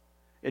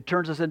 it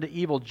turns us into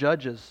evil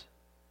judges.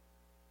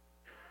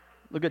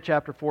 Look at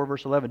chapter 4,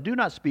 verse 11. Do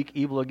not speak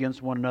evil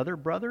against one another,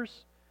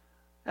 brothers.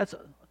 That's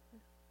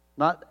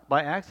not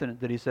by accident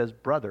that he says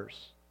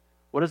brothers.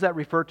 What does that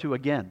refer to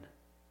again?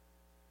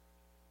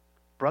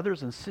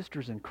 Brothers and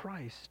sisters in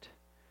Christ.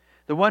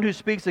 The one who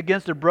speaks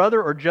against a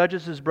brother or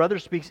judges his brother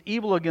speaks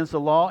evil against the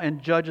law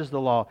and judges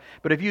the law.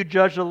 But if you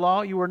judge the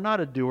law, you are not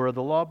a doer of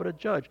the law, but a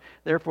judge.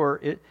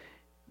 Therefore,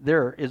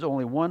 there is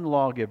only one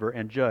lawgiver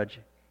and judge,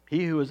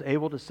 he who is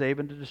able to save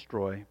and to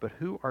destroy. But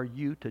who are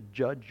you to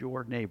judge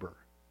your neighbor?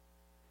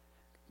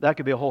 That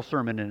could be a whole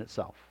sermon in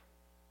itself.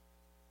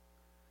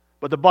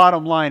 But the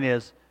bottom line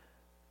is,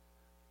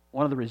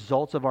 one of the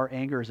results of our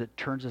anger is it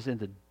turns us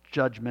into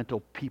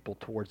judgmental people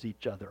towards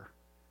each other.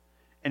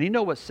 And you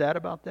know what's sad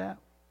about that?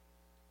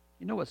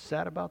 You know what's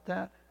sad about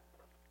that?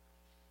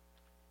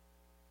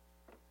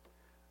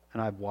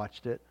 And I've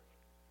watched it.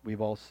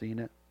 We've all seen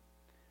it.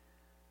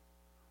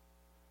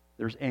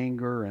 There's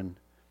anger and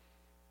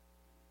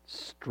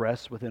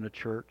stress within a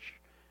church.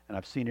 And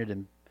I've seen it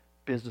in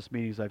business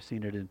meetings. I've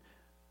seen it in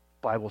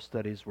Bible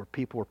studies where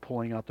people are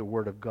pulling out the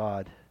Word of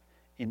God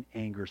in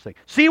anger, saying,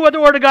 see what the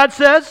Word of God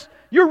says?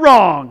 You're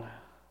wrong.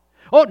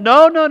 Oh,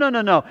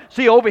 no.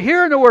 See, over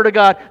here in the Word of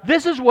God,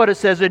 this is what it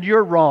says, and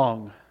you're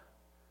wrong.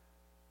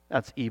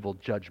 That's evil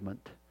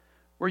judgment.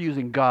 We're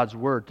using God's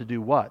Word to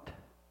do what?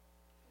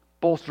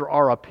 Bolster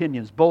our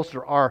opinions,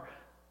 bolster our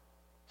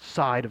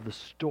side of the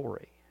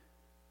story.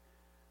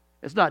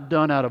 It's not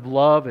done out of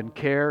love and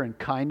care and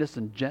kindness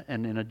and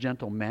in a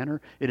gentle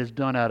manner. It is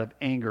done out of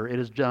anger. It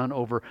is done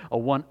over a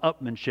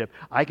one-upmanship.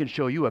 I can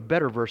show you a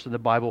better verse in the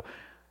Bible.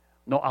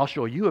 No, I'll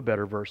show you a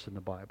better verse in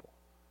the Bible.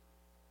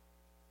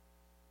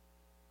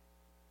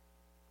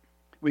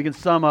 We can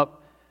sum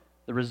up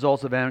the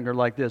results of anger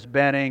like this.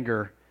 Bad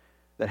anger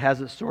that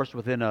has its source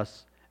within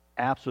us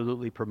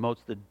absolutely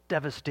promotes the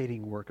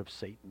devastating work of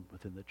Satan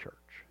within the church.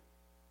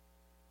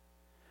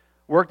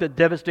 Work that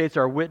devastates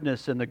our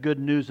witness and the good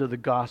news of the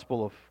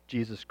gospel of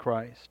Jesus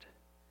Christ.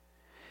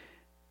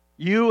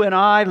 You and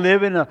I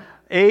live in an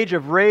age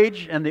of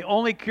rage, and the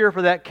only cure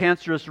for that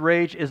cancerous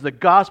rage is the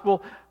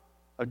gospel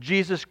of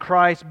Jesus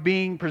Christ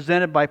being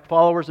presented by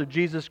followers of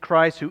Jesus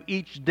Christ who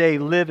each day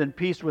live in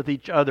peace with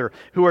each other,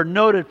 who are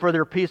noted for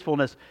their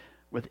peacefulness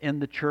within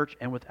the church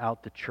and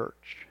without the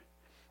church.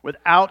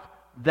 Without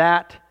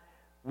that,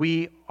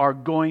 we are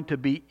going to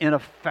be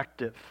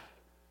ineffective.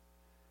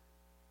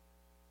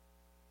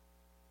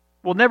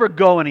 We'll never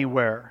go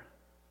anywhere.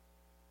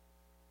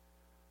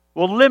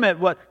 We'll limit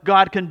what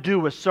God can do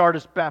with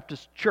Sardis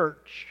Baptist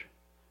Church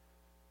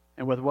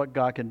and with what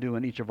God can do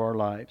in each of our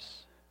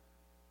lives.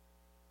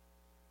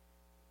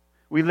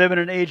 We live in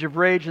an age of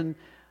rage, and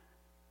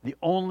the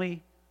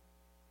only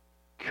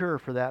cure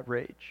for that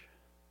rage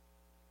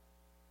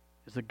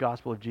is the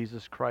gospel of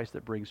Jesus Christ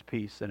that brings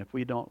peace. And if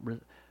we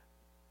don't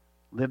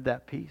live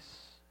that peace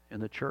in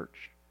the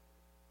church,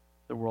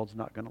 the world's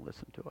not going to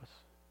listen to us.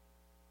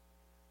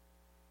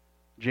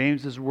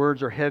 James's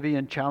words are heavy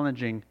and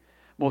challenging.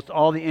 Most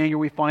all the anger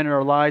we find in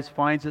our lives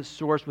finds its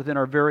source within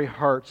our very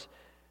hearts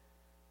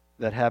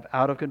that have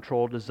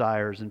out-of-control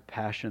desires and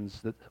passions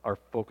that are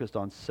focused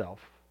on self.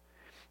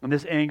 And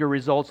this anger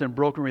results in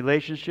broken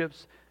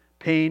relationships,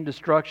 pain,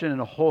 destruction,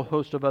 and a whole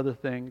host of other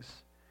things.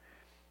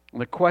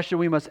 And the question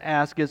we must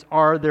ask is,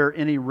 are there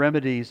any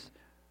remedies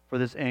for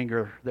this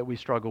anger that we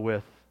struggle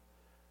with?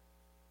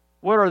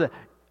 What are the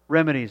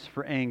remedies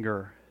for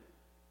anger?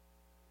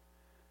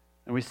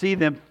 And we see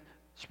them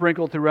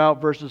sprinkled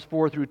throughout verses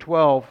 4 through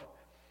 12.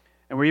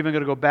 And we're even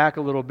going to go back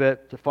a little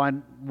bit to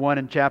find one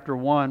in chapter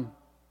 1.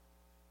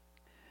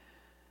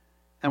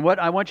 And what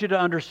I want you to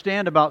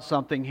understand about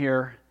something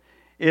here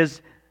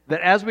is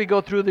that as we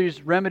go through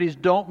these remedies,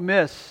 don't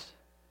miss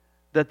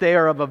that they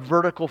are of a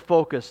vertical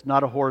focus,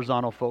 not a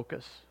horizontal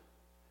focus.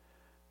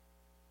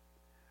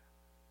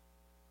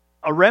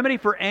 A remedy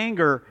for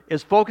anger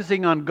is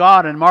focusing on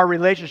God and our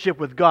relationship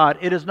with God.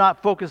 It is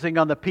not focusing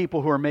on the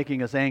people who are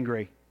making us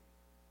angry.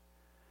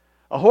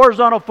 A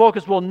horizontal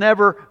focus will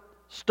never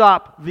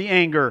stop the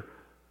anger.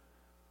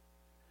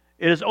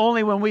 It is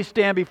only when we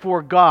stand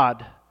before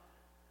God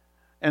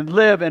and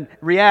live and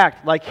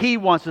react like He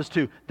wants us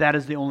to, that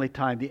is the only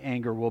time the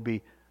anger will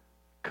be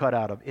cut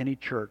out of any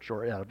church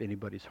or out of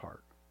anybody's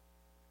heart.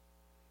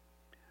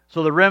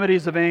 So the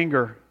remedies of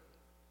anger.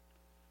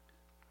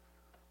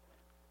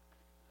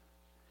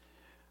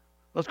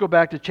 Let's go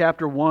back to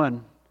chapter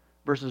 1,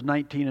 verses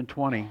 19 and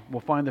 20.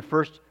 We'll find the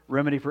first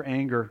remedy for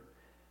anger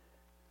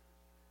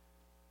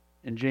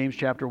in James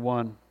chapter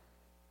 1,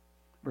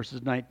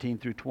 verses 19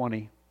 through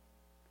 20.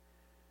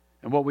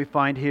 And what we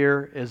find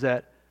here is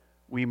that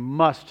we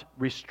must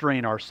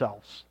restrain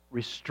ourselves.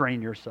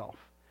 Restrain yourself.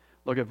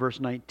 Look at verse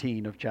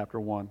 19 of chapter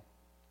 1.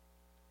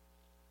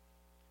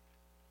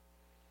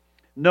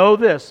 Know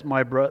this,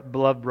 my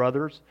beloved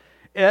brothers,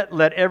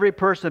 let every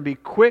person be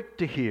quick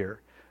to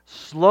hear,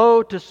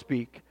 slow to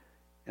speak,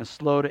 and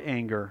slow to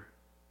anger.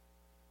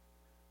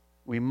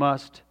 We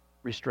must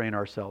restrain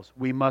ourselves.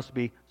 We must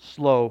be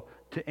slow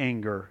to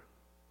anger.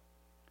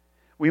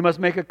 We must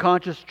make a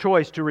conscious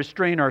choice to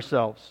restrain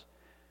ourselves.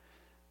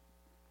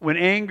 When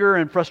anger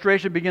and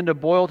frustration begin to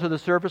boil to the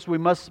surface, we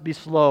must be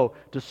slow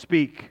to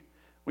speak.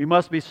 We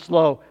must be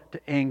slow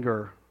to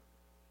anger.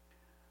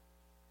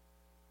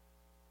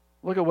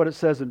 Look at what it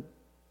says in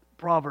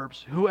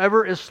Proverbs.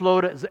 Whoever is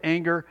slow to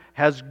anger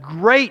has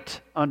great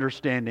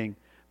understanding,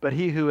 but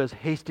he who has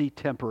hasty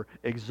temper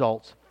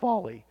exalts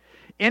folly.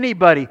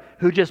 Anybody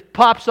who just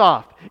pops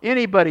off,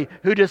 anybody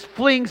who just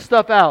flings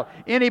stuff out,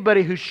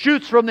 anybody who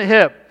shoots from the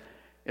hip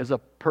is a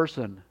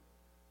person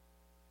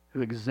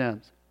who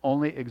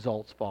only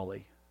exalts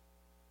folly.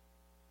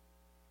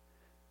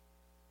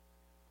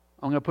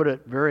 I'm going to put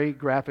it very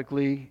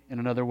graphically in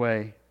another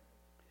way.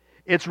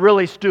 It's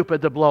really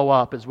stupid to blow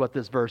up, is what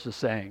this verse is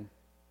saying.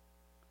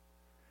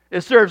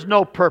 It serves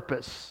no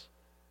purpose.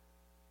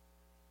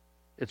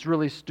 It's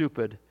really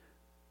stupid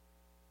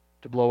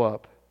to blow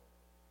up,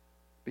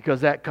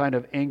 because that kind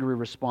of angry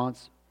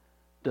response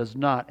does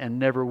not and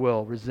never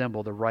will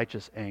resemble the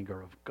righteous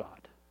anger of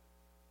God.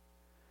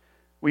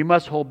 We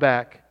must hold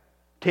back.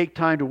 Take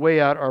time to weigh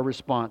out our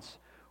response.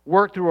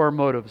 Work through our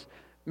motives.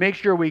 Make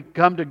sure we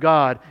come to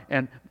God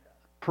and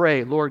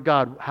pray, Lord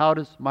God, how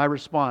does my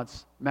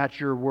response match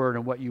your word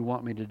and what you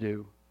want me to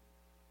do?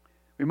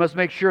 We must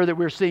make sure that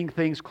we're seeing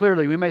things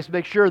clearly. We must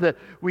make sure that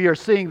we are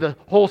seeing the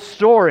whole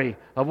story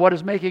of what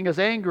is making us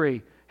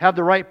angry. Have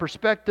the right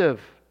perspective.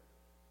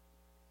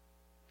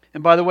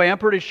 And by the way, I'm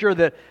pretty sure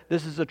that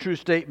this is a true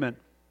statement.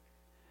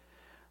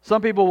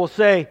 Some people will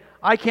say,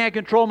 I can't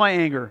control my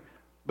anger,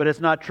 but it's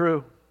not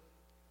true.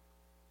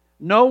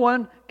 No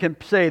one can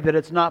say that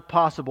it's not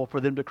possible for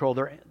them to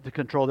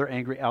control their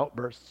angry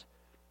outbursts.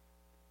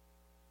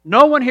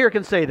 No one here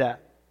can say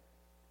that.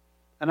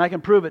 And I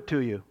can prove it to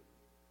you.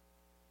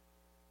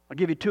 I'll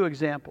give you 2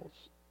 examples.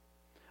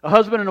 A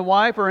husband and a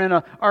wife are in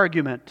an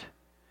argument,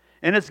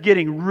 and it's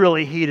getting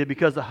really heated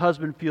because the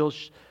husband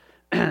feels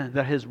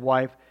that his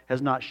wife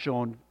has not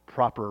shown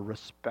proper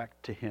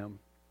respect to him.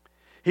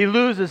 He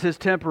loses his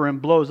temper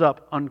and blows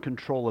up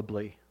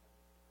uncontrollably.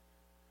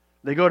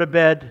 They go to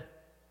bed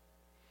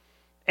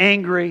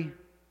angry,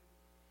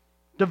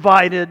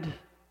 divided,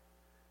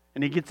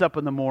 and he gets up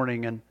in the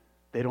morning and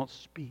they don't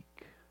speak.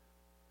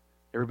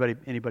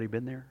 Anybody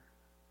been there?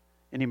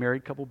 Any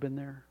married couple been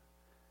there?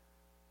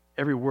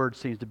 Every word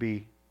seems to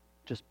be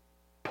just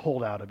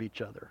pulled out of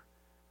each other.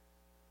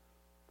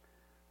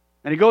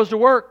 And he goes to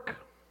work.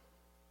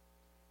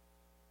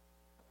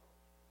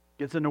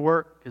 Gets into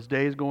work. His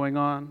day is going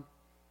on.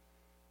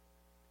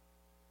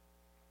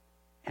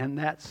 And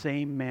that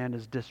same man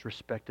is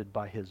disrespected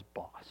by his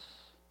boss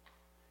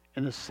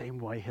in the same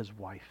way his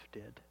wife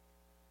did.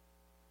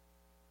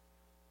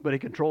 But he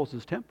controls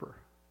his temper.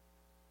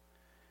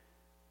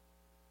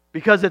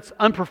 Because it's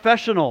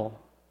unprofessional.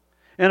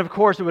 And of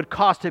course it would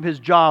cost him his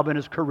job and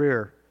his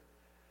career.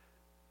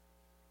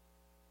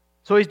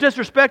 So he's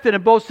disrespected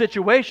in both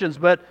situations,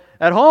 but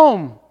at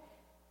home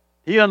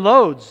he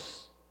unloads.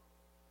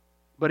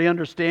 But he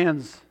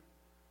understands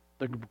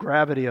the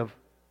gravity of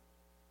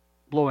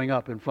blowing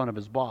up in front of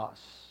his boss.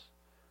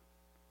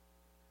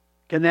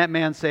 Can that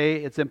man say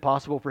it's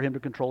impossible for him to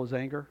control his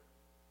anger?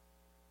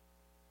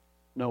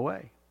 No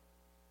way.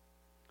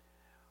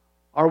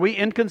 Are we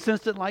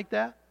inconsistent like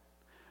that?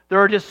 There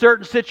are just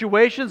certain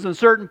situations and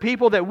certain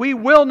people that we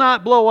will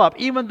not blow up,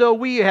 even though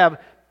we have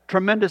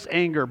tremendous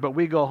anger, but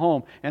we go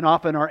home and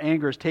often our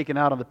anger is taken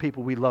out on the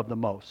people we love the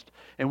most.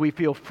 And we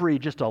feel free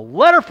just to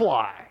let her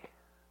fly.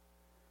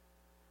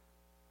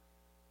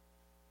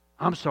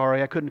 I'm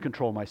sorry, I couldn't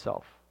control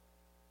myself.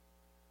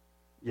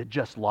 You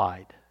just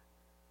lied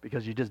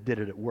because you just did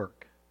it at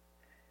work.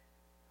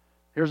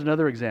 Here's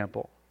another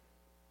example.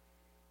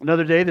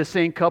 Another day, the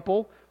same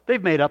couple,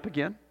 they've made up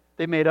again.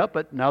 They made up,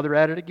 but now they're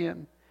at it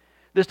again.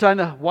 This time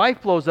the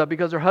wife blows up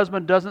because her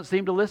husband doesn't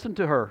seem to listen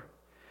to her.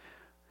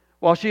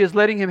 While she is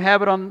letting him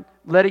have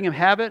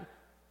it,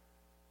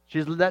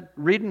 she's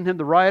reading him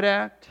the riot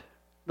act,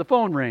 the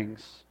phone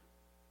rings.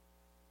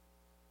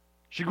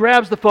 She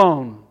grabs the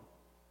phone.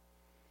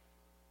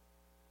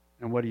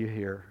 And what do you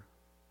hear?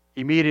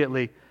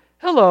 Immediately,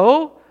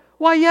 hello?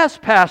 Why, yes,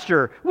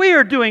 Pastor. We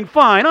are doing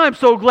fine. I'm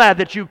so glad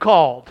that you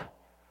called.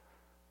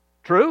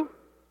 True?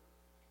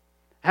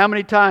 How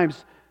many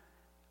times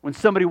when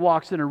somebody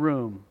walks in a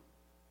room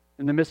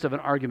in the midst of an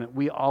argument,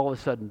 we all of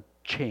a sudden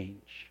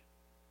change?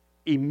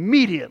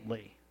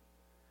 Immediately.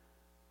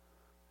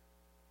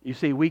 You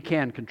see, we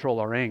can control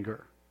our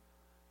anger.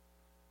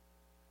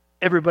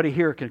 Everybody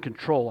here can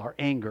control our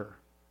anger.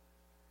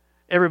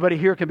 Everybody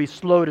here can be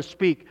slow to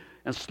speak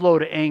and slow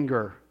to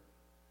anger.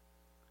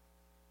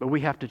 But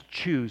we have to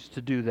choose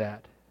to do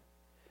that.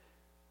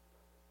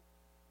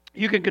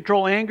 You can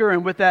control anger,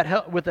 and with the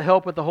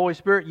help of the Holy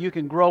Spirit, you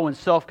can grow in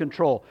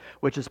self-control,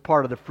 which is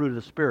part of the fruit of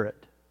the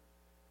Spirit.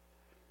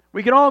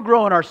 We can all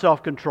grow in our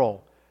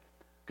self-control.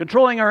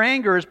 Controlling our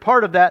anger is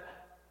part of that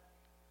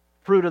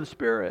fruit of the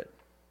Spirit.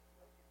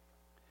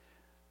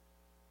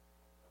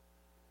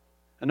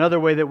 Another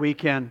way that we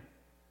can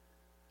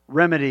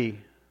remedy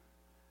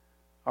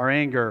our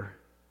anger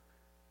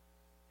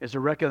is to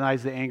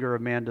recognize the anger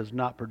of man does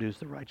not produce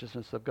the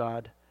righteousness of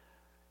God.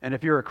 And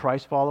if you're a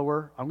Christ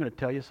follower, I'm going to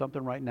tell you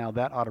something right now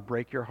that ought to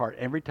break your heart.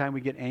 Every time we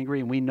get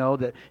angry and we know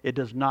that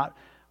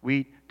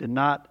we did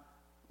not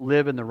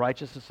live in the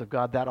righteousness of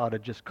God, that ought to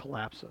just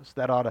collapse us.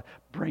 That ought to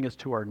bring us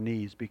to our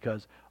knees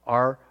because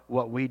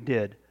what we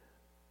did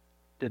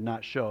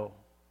not show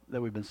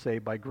that we've been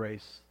saved by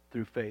grace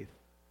through faith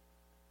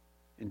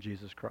in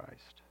Jesus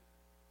Christ.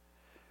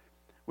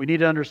 We need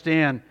to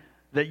understand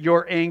that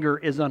your anger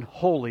is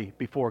unholy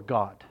before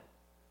God.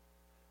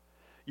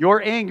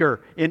 Your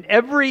anger in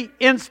every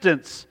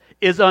instance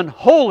is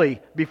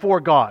unholy before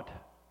God.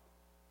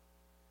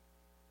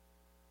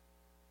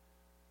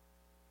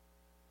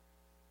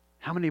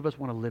 How many of us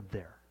want to live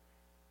there?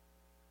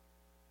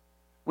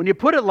 When you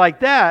put it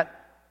like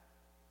that,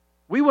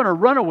 we want to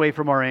run away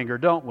from our anger,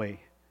 don't we?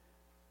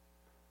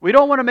 We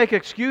don't want to make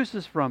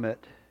excuses from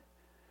it.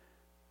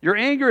 Your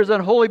anger is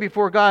unholy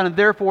before God, and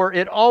therefore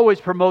it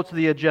always promotes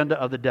the agenda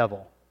of the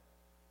devil.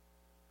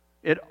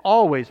 It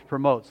always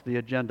promotes the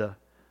agenda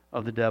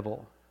of the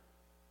devil.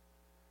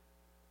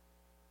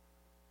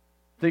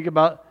 Think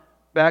about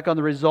back on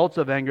the results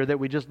of anger that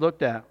we just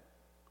looked at.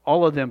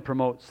 All of them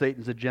promote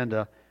Satan's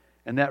agenda,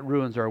 and that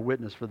ruins our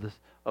witness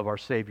of our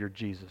Savior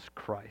Jesus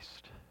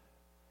Christ.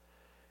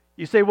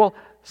 You say, well,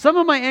 some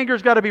of my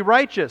anger's got to be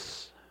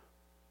righteous.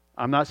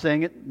 I'm not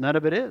saying it, none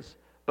of it is.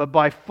 But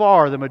by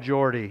far the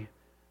majority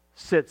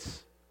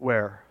sits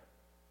where?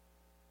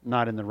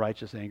 not in the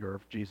righteous anger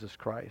of Jesus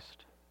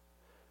Christ.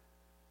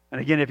 And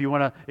again, if you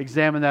want to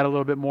examine that a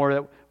little bit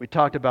more, we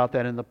talked about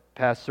that in the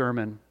past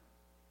sermon.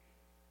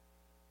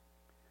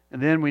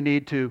 And then we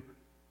need to,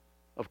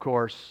 of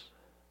course,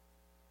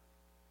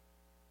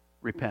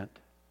 repent.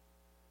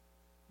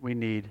 We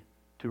need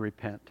to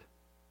repent.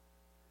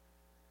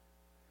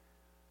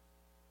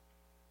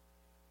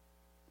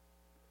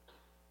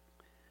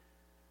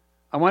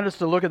 I want us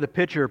to look at the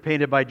picture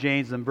painted by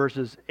James in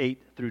verses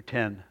 8 through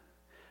 10.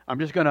 I'm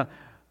just not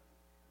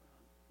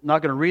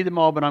going to read them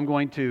all, but I'm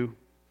going to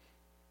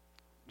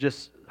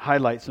just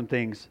highlight some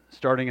things,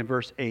 starting in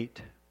verse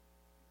 8.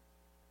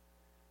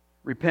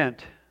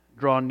 Repent,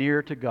 draw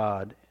near to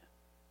God,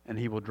 and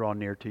He will draw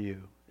near to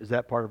you. Is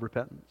that part of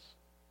repentance?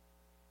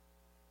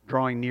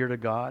 Drawing near to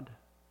God,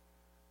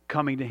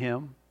 coming to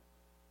Him,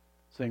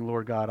 saying,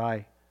 Lord God,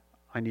 I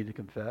need to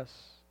confess.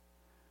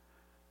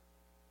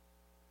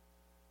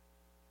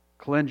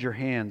 Cleanse your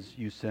hands,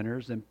 you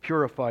sinners, and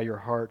purify your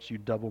hearts, you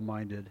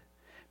double-minded.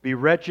 Be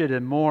wretched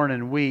and mourn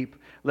and weep.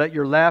 Let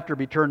your laughter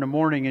be turned to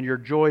mourning and your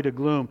joy to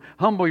gloom.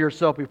 Humble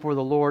yourself before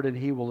the Lord, and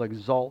He will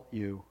exalt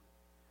you.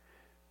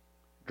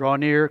 Draw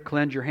near,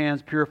 cleanse your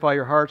hands, purify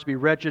your hearts, be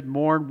wretched,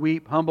 mourn,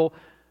 weep, humble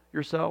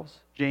yourselves.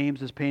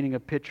 James is painting a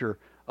picture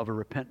of a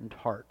repentant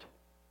heart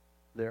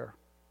there.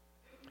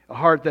 A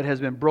heart that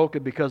has been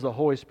broken because the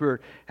Holy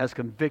Spirit has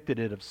convicted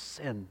it of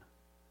sin.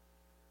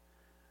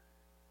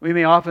 We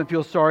may often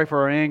feel sorry for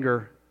our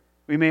anger.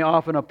 We may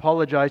often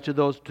apologize to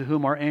those to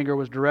whom our anger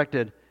was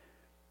directed.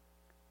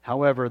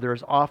 However, there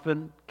is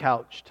often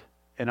couched,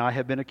 and I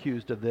have been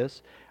accused of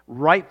this,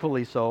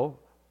 rightfully so,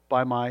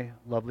 by my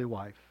lovely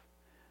wife.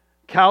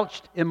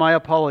 Couched in my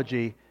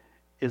apology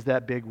is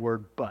that big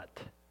word, but.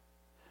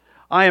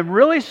 I am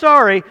really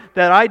sorry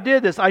that I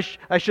did this. I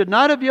should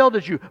not have yelled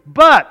at you,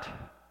 but.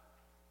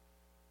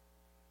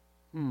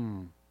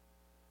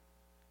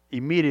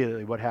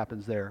 Immediately what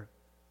happens there?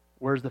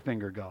 Where's the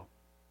finger go?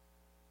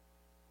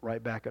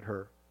 Right back at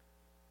her.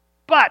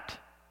 But.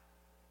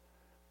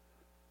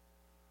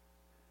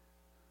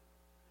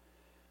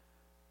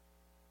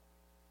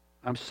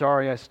 I'm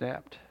sorry I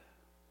snapped.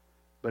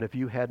 But if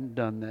you hadn't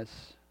done this,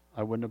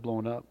 I wouldn't have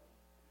blown up.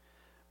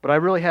 But I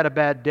really had a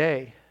bad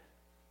day.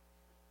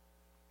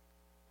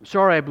 I'm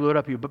sorry I blew it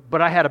up at you,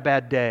 but I had a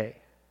bad day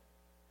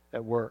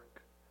at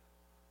work.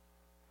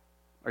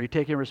 Are you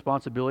taking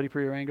responsibility for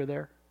your anger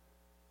there?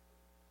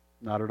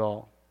 Not at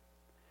all.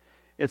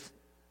 It's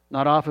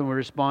not often we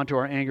respond to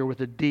our anger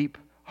with a deep,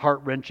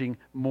 heart-wrenching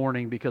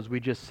mourning because we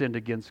just sinned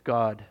against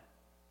God.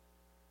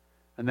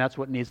 And that's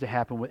what needs to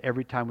happen with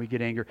every time we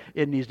get anger.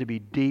 It needs to be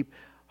deep,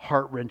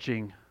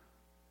 heart-wrenching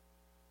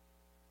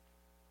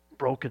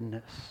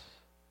brokenness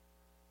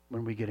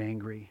when we get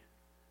angry,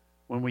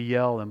 when we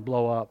yell and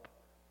blow up,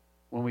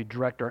 when we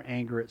direct our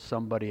anger at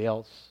somebody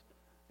else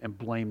and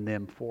blame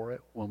them for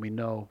it, when we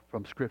know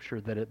from Scripture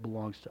that it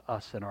belongs to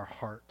us in our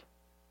heart.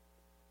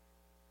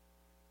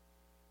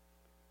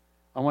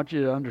 I want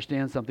you to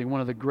understand something.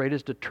 One of the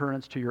greatest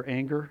deterrents to your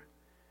anger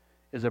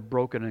is a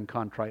broken and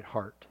contrite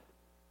heart.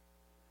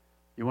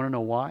 You want to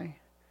know why?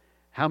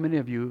 How many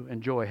of you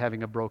enjoy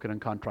having a broken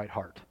and contrite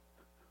heart?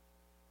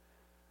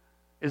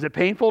 Is it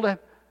painful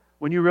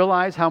when you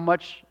realize how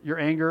much your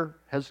anger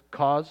has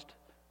caused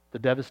the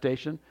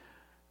devastation?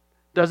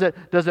 Does it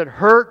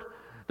hurt?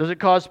 Does it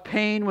cause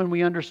pain when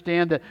we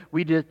understand that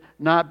we did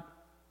not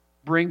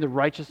bring the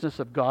righteousness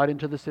of God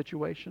into the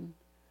situation?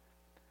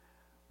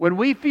 When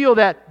we feel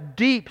that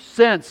deep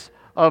sense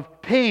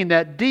of pain,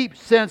 that deep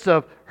sense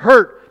of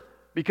hurt,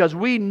 because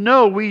we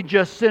know we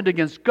just sinned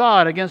against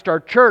God, against our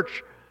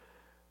church,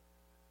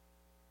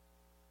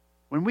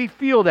 when we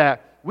feel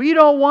that, we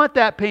don't want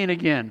that pain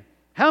again.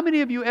 How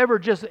many of you ever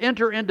just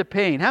enter into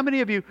pain? How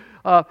many of you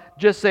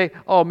just say,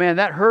 oh man,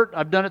 that hurt,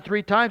 I've done it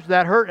 3 times,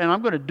 that hurt, and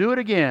I'm going to do it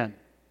again?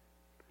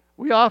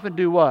 We often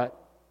do what?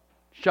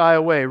 Shy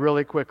away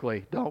really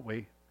quickly, don't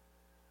we?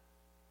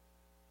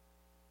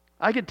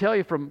 I can tell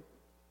you from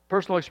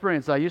personal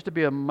experience, I used to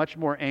be a much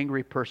more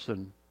angry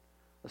person,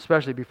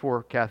 especially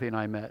before Kathy and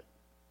I met.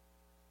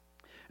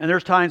 And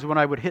there's times when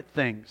I would hit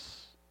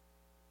things.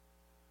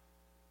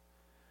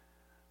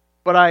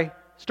 But I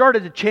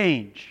started to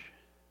change.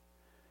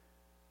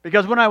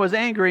 Because when I was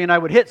angry and I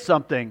would hit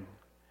something,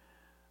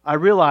 I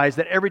realized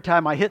that every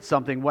time I hit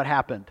something, what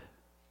happened?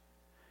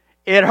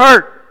 It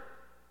hurt.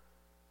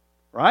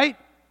 Right?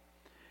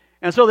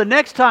 And so the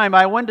next time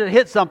I went to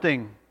hit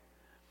something,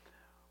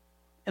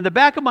 in the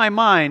back of my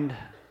mind,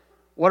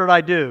 what did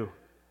I do?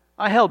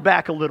 I held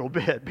back a little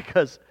bit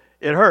because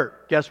it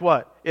hurt. Guess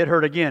what? It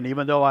hurt again,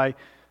 even though I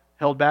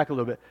held back a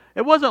little bit.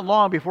 It wasn't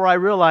long before I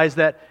realized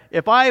that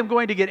if I am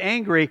going to get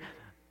angry,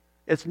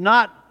 it's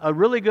not a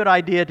really good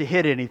idea to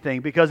hit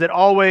anything because it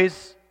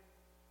always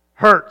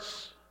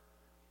hurts.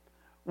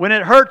 When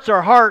it hurts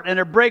our heart and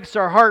it breaks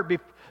our heart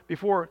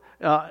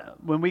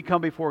when we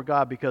come before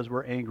God because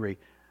we're angry,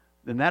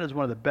 then that is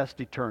one of the best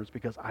deterrents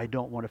because I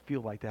don't want to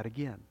feel like that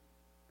again.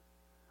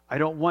 I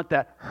don't want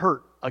that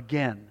hurt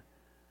again.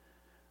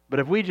 But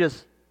if we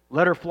just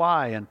let her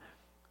fly and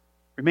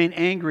remain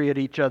angry at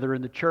each other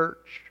in the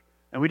church,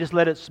 and we just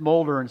let it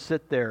smolder and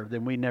sit there,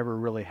 then we never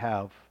really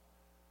have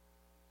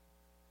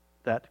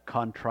that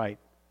contrite,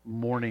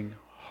 mourning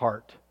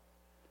heart.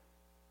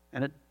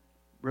 And it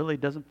really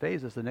doesn't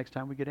faze us the next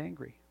time we get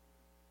angry.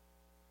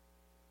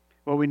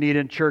 What we need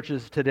in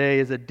churches today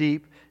is a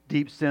deep,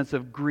 deep sense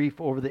of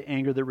grief over the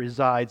anger that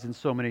resides in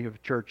so many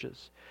of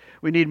churches.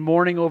 We need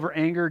mourning over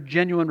anger,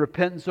 genuine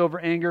repentance over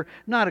anger,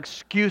 not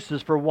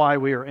excuses for why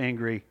we are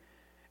angry.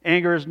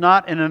 Anger is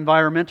not an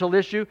environmental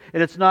issue.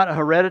 It is not a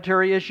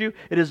hereditary issue.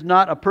 It is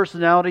not a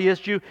personality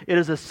issue. It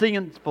is a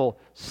sinful,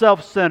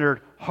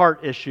 self-centered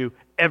heart issue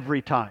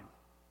every time.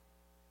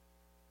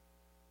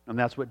 And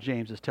that's what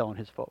James is telling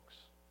his folks,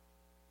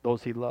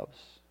 those he loves.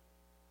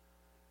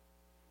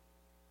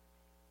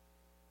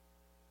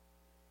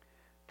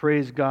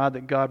 Praise God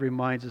that God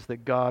reminds us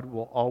that God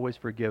will always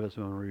forgive us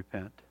when we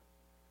repent.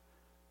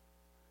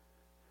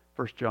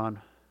 1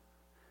 John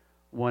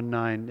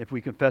 1:9, if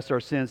we confess our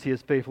sins, He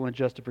is faithful and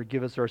just to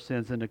forgive us our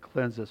sins and to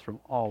cleanse us from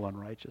all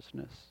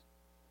unrighteousness.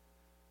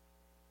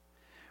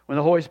 When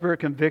the Holy Spirit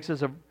convicts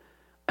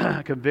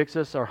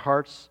us, our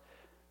hearts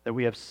that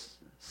we have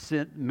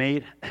sinned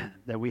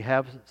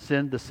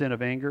the sin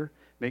of anger,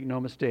 make no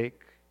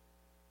mistake,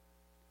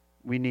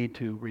 we need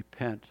to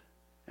repent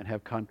and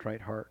have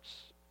contrite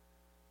hearts.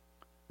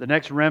 The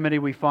next remedy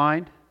we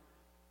find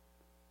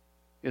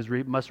is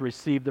we must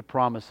receive the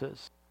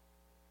promises.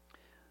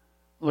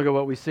 Look at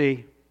what we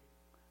see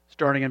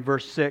starting in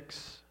verse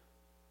 6.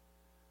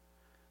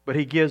 But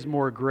He gives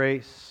more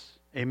grace.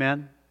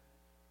 Amen?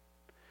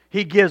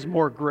 He gives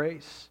more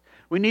grace.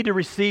 We need to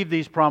receive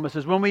these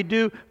promises. When we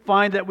do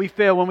find that we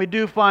fail, when we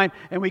do find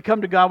and we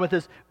come to God with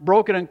this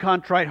broken and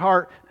contrite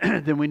heart,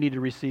 then we need to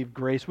receive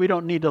grace. We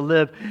don't need to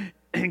live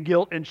in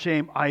guilt and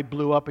shame. I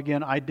blew up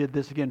again. I did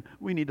this again.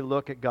 We need to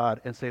look at God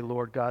and say,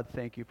 Lord God,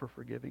 thank you for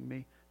forgiving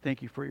me.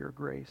 Thank you for your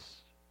grace.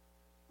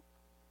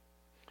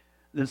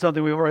 Then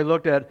something we've already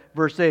looked at,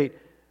 verse 8.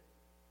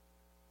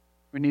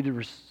 We need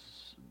to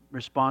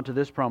respond to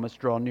this promise,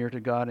 draw near to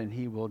God and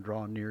He will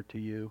draw near to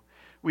you.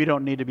 We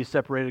don't need to be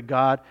separated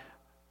God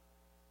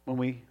when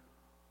we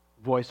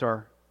voice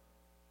our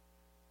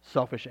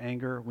selfish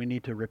anger. We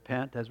need to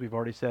repent, as we've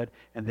already said,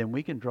 and then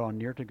we can draw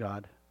near to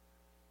God.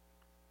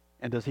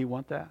 And does He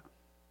want that?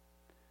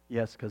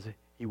 Yes, because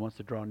He wants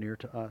to draw near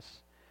to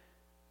us.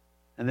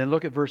 And then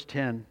look at verse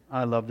 10.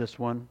 I love this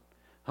one.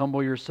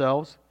 Humble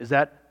yourselves. Is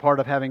that part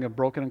of having a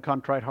broken and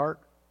contrite heart?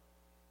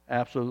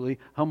 Absolutely.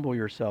 Humble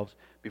yourselves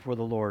before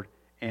the Lord,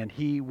 and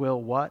He will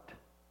what?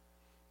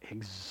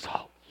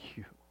 Exalt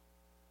you.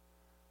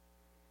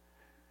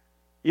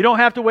 You don't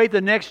have to wait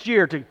the next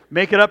year to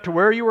make it up to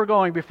where you were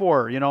going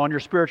before, on your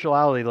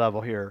spirituality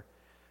level here.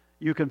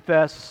 You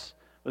confess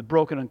with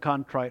broken and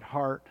contrite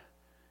heart,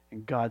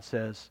 and God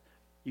says,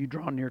 you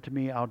draw near to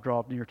me, I'll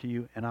draw near to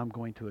you, and I'm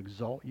going to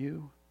exalt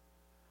you.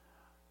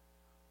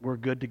 We're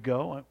good to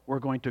go. We're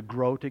going to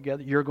grow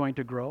together. You're going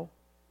to grow.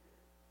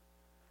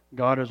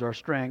 God is our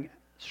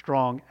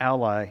strong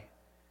ally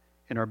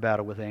in our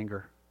battle with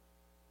anger.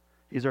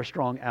 He's our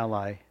strong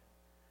ally.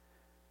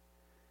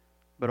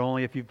 But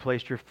only if you've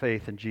placed your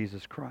faith in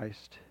Jesus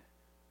Christ.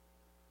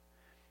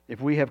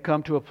 If we have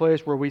come to a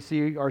place where we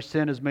see our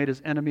sin has made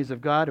us enemies of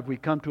God, if we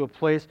come to a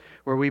place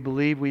where we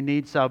believe we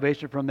need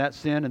salvation from that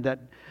sin and that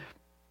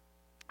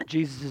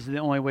Jesus is the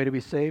only way to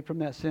be saved from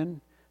that sin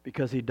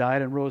because He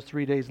died and rose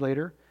 3 days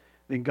later,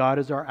 then God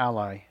is our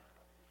ally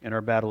in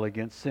our battle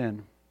against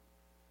sin.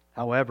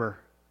 However,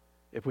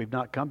 if we've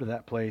not come to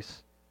that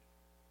place,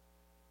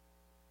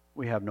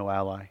 we have no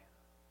ally.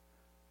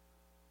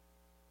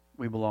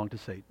 We belong to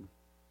Satan.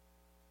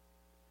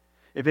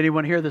 If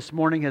anyone here this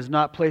morning has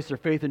not placed their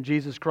faith in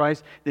Jesus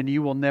Christ, then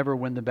you will never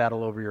win the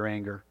battle over your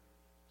anger.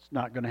 It's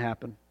not going to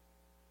happen.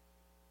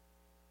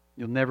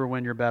 You'll never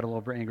win your battle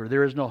over anger.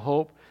 There is no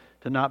hope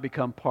to not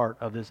become part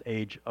of this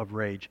age of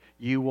rage.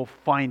 You will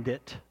find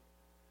it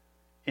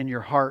in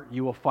your heart.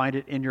 You will find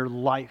it in your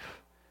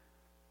life.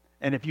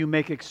 And if you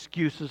make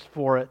excuses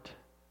for it,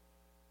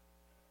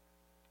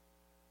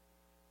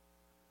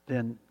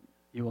 then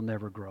you will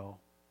never grow.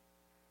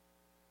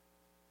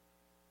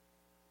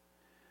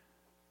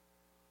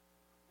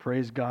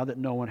 Praise God that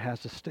no one has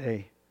to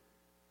stay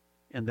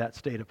in that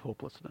state of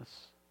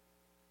hopelessness.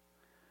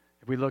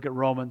 If we look at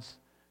Romans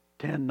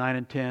 10, 9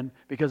 and 10,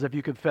 because if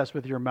you confess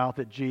with your mouth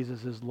that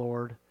Jesus is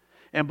Lord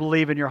and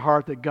believe in your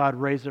heart that God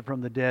raised Him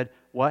from the dead,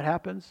 what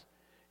happens?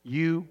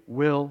 You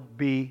will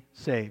be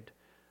saved.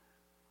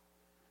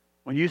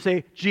 When you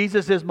say,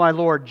 Jesus is my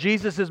Lord,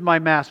 Jesus is my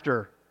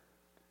Master,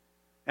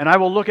 and I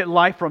will look at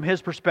life from His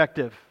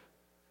perspective,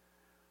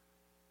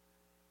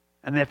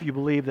 and if you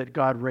believe that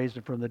God raised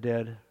Him from the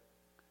dead,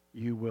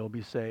 you will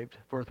be saved.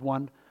 For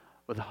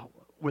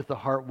with the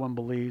heart one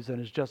believes and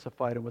is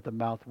justified, and with the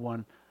mouth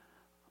one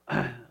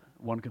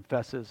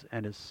confesses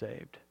and is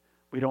saved.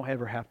 We don't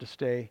ever have to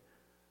stay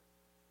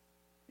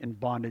in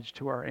bondage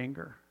to our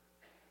anger.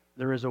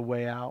 There is a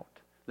way out.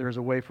 There is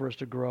a way for us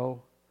to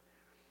grow.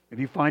 If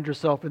you find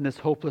yourself in this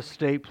hopeless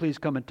state, please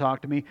come and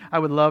talk to me. I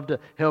would love to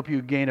help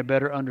you gain a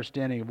better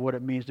understanding of what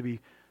it means to be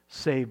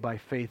saved by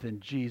faith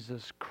in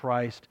Jesus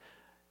Christ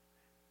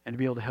and to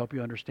be able to help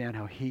you understand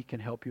how He can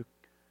help you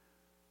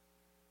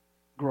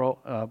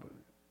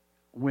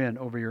win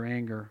over your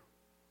anger.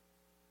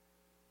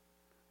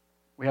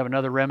 We have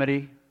another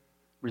remedy.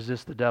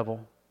 Resist the devil.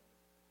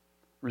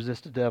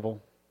 Resist the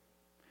devil.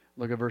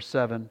 Look at verse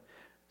 7.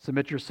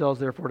 Submit yourselves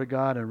therefore to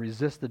God and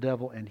resist the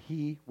devil, and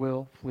he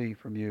will flee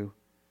from you.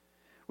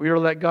 We are to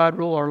let God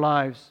rule our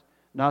lives,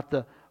 not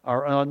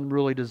our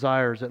unruly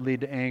desires that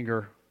lead to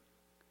anger.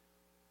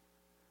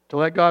 To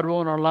let God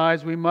rule in our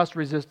lives, we must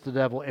resist the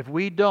devil. If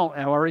we don't,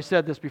 and I've already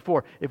said this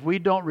before, if we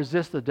don't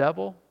resist the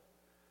devil,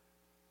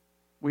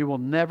 we will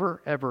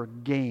never, ever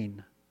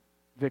gain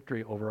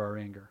victory over our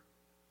anger.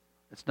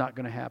 It's not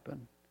going to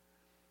happen.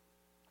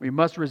 We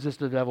must resist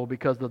the devil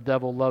because the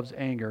devil loves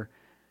anger.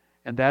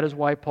 And that is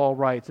why Paul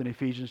writes in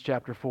Ephesians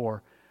chapter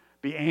 4,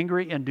 be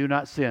angry and do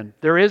not sin.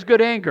 There is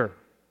good anger.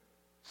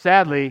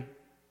 Sadly,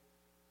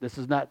 this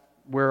is not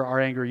where our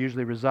anger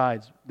usually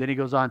resides. Then he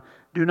goes on,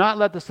 do not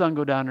let the sun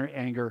go down in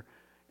anger,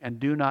 and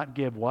do not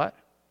give what?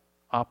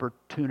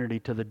 Opportunity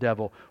to the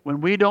devil.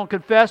 When we don't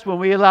confess, when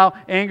we allow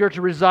anger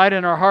to reside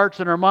in our hearts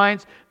and our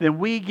minds, then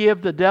we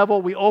give the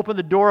devil, we open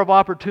the door of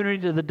opportunity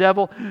to the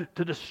devil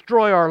to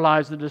destroy our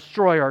lives and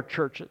destroy our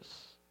churches.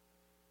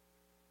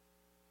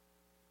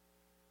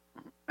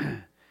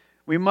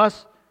 We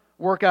must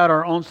work out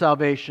our own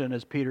salvation,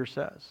 as Peter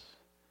says.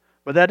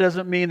 But that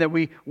doesn't mean that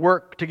we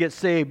work to get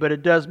saved, but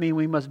it does mean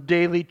we must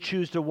daily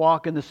choose to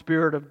walk in the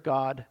Spirit of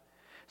God.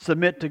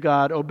 Submit to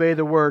God, obey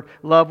the Word,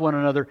 love one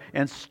another,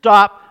 and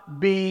stop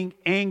being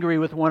angry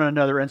with one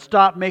another, and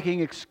stop making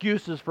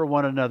excuses for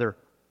one another.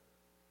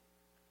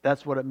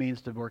 That's what it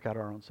means to work out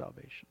our own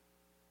salvation.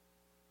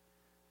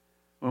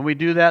 When we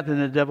do that, then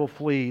the devil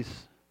flees.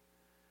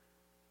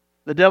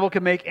 The devil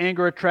can make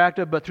anger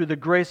attractive, but through the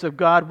grace of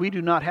God, we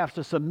do not have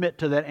to submit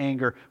to that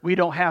anger. We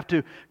don't have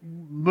to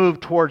move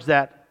towards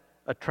that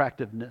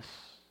attractiveness.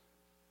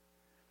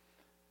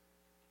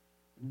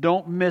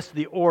 Don't miss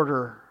the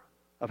order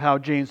of how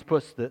James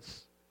puts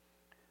this.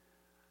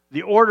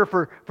 The order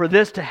for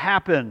this to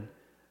happen,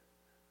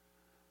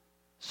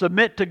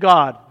 submit to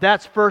God.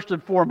 That's first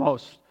and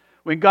foremost.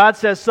 When God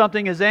says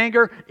something is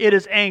anger, it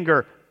is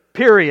anger.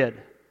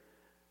 Period.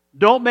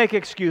 Don't make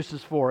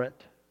excuses for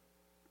it.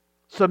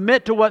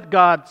 Submit to what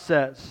God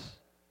says.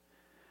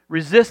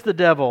 Resist the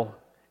devil,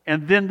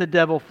 and then the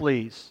devil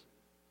flees.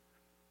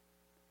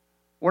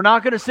 We're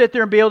not going to sit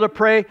there and be able to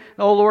pray,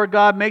 oh Lord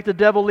God, make the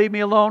devil leave me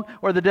alone,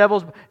 or the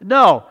devil's...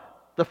 No.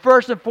 The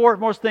first and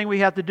foremost thing we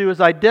have to do is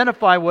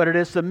identify what it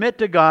is, submit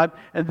to God,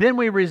 and then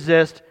we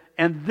resist,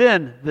 and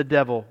then the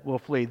devil will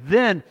flee.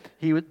 Then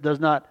he does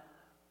not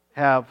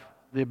have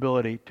the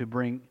ability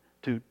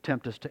to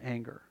tempt us to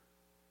anger.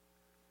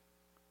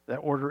 That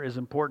order is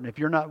important. If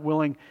you're not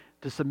willing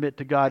to submit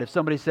to God, if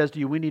somebody says to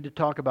you, we need to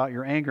talk about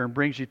your anger, and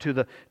brings you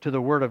to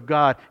the Word of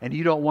God, and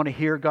you don't want to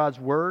hear God's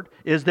Word,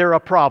 is there a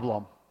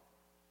problem?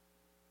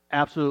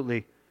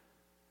 Absolutely.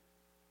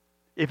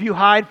 If you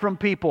hide from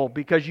people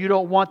because you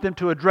don't want them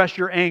to address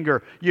your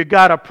anger, you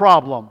got a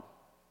problem.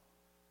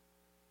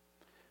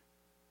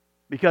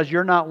 Because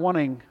you're not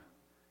wanting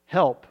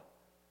help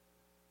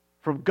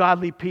from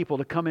godly people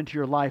to come into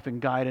your life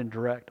and guide and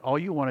direct. All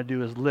you want to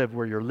do is live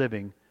where you're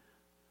living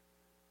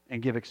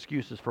and give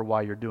excuses for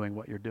why you're doing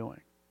what you're doing.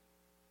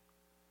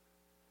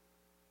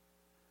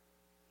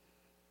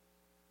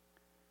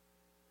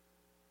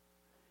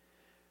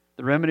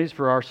 The remedies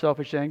for our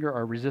selfish anger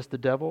are resist the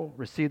devil,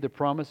 receive the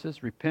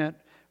promises, repent,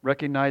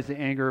 recognize the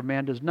anger of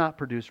man does not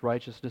produce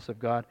righteousness of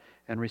God,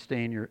 and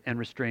restrain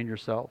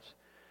yourselves.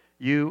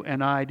 You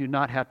and I do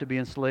not have to be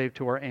enslaved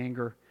to our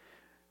anger.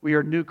 We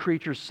are new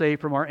creatures saved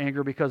from our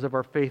anger because of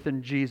our faith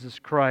in Jesus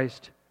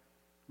Christ.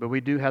 But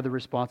we do have the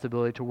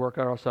responsibility to work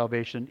out our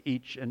salvation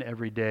each and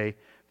every day,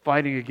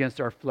 fighting against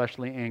our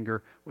fleshly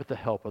anger with the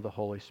help of the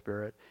Holy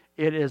Spirit.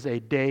 It is a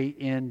day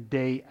in,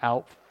 day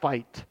out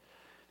fight.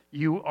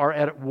 You are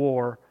at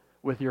war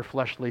with your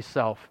fleshly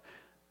self.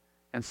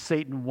 And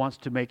Satan wants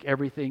to make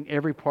every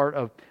part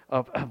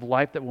of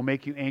life that will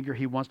make you angry,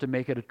 he wants to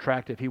make it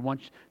attractive. He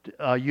wants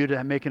you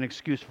to make an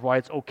excuse for why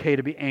it's okay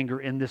to be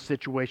angry in this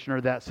situation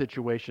or that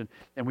situation.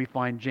 And we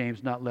find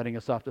James not letting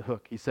us off the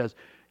hook. He says,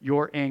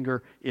 your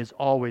anger is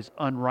always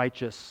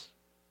unrighteous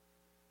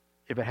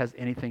if it has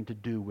anything to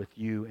do with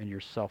you and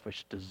your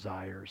selfish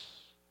desires.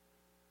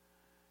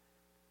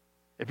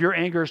 If your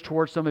anger is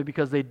towards somebody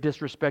because they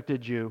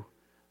disrespected you,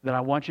 then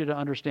I want you to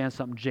understand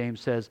something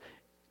James says.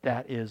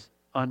 That is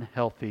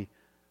unhealthy,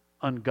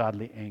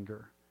 ungodly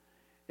anger.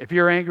 If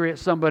you're angry at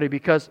somebody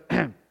because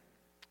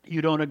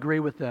you don't agree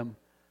with them,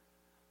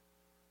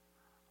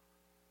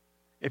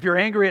 if you're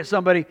angry at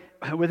somebody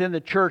within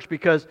the church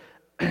because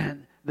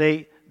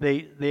they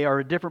are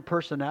a different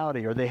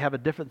personality or they have a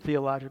different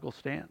theological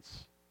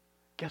stance,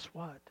 guess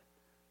what?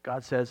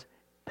 God says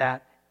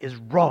that is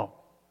wrong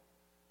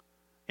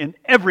in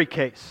every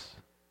case.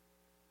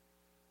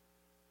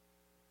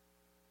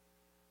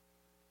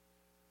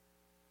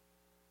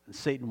 And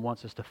Satan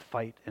wants us to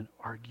fight and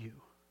argue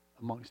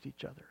amongst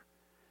each other.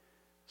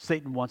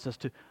 Satan wants us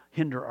to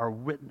hinder our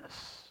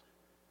witness.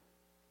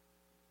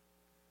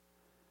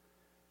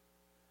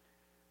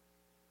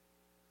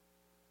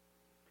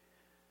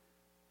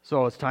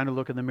 So it's time to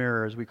look in the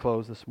mirror as we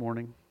close this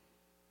morning.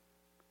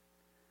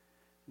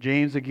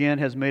 James again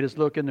has made us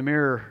look in the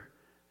mirror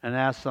and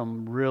ask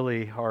some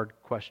really hard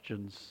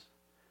questions.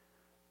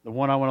 The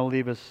one I want to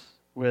leave us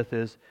with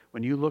is,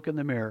 when you look in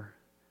the mirror,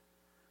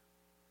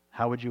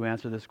 how would you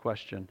answer this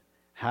question?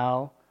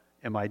 How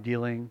am I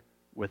dealing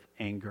with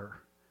anger?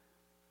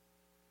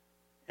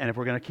 And if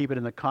we're going to keep it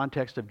in the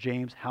context of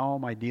James, how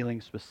am I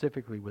dealing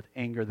specifically with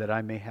anger that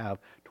I may have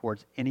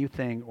towards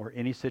anything or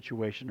any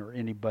situation or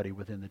anybody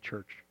within the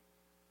church?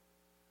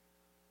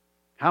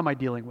 How am I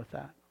dealing with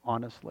that,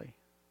 honestly?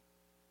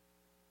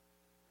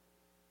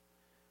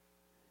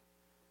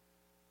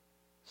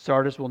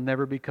 Sardis will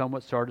never become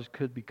what Sardis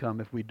could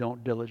become if we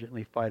don't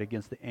diligently fight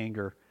against the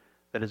anger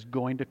that is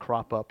going to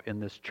crop up in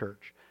this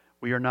church.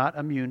 We are not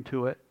immune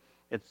to it.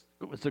 It's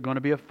going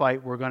to be a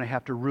fight. We're going to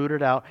have to root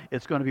it out.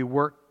 It's going to be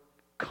work,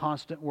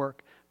 constant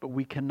work, but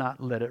we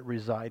cannot let it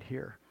reside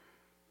here.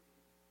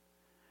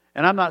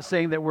 And I'm not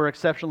saying that we're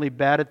exceptionally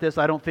bad at this.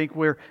 I don't think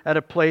we're at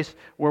a place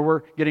where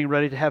we're getting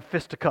ready to have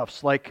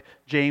fisticuffs like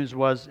James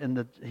was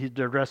he's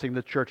addressing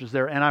the churches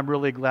there. And I'm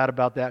really glad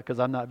about that, because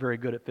I'm not very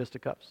good at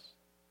fisticuffs.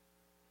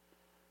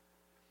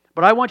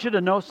 But I want you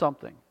to know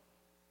something.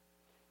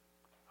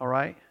 All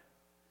right?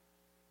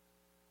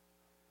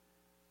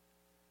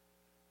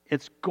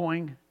 It's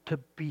going to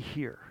be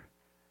here.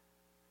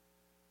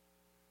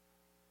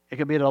 It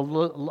can be at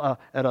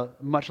a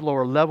much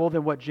lower level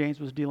than what James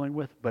was dealing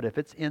with, but if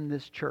it's in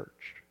this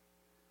church,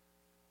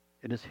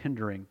 it is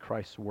hindering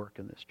Christ's work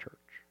in this church.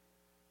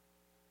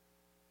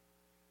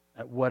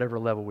 At whatever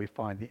level we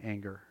find the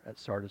anger at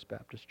Sardis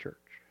Baptist Church.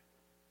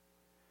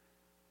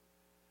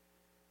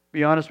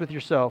 Be honest with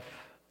yourself.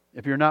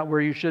 If you're not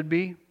where you should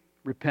be,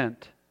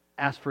 repent.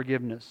 Ask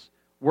forgiveness.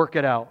 Work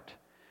it out.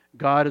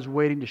 God is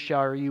waiting to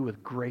shower you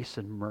with grace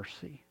and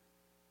mercy.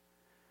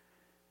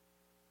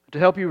 To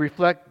help you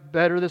reflect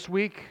better this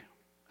week,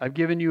 I've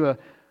given you a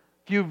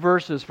few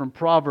verses from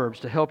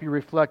Proverbs to help you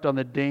reflect on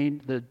the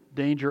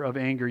danger of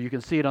anger. You can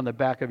see it on the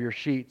back of your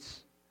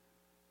sheets.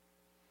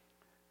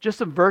 Just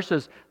some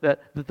verses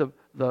that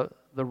the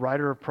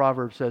writer of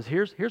Proverbs says,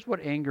 here's what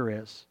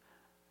anger is.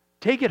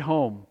 Take it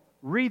home.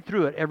 Read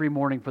through it every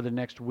morning for the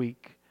next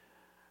week.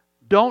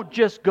 Don't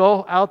just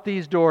go out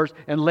these doors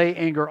and lay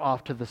anger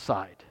off to the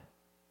side.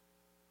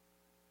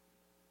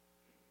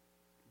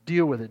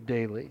 Deal with it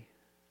daily.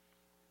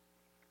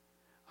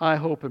 I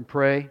hope and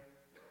pray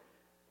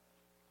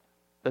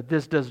that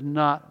this does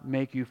not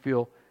make you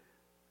feel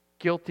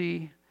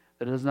guilty,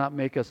 that it does not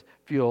make us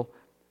feel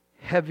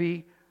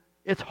heavy.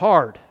 It's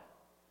hard.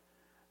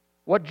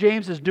 What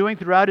James is doing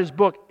throughout his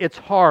book, it's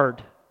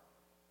hard.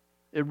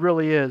 It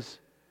really is.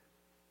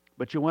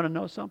 But you want to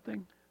know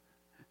something?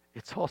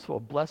 It's also a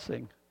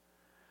blessing.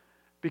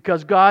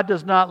 Because God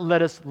does not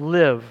let us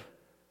live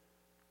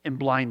in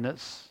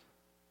blindness.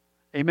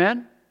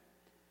 Amen?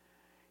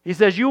 He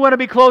says, you want to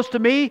be close to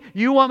me?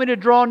 You want me to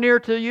draw near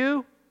to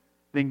you?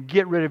 Then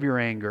get rid of your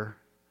anger.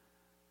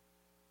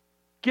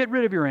 Get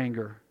rid of your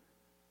anger.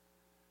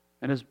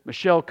 And as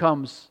Michelle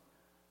comes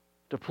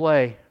to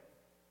play,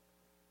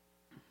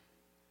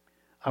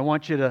 I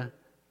want you to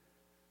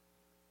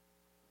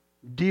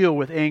deal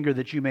with anger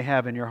that you may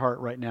have in your heart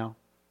right now.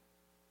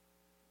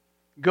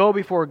 Go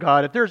before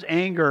God. If there's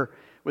anger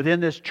within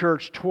this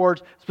church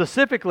towards,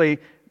 specifically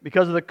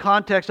because of the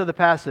context of the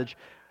passage,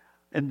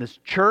 in this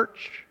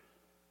church,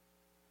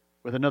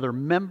 with another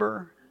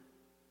member,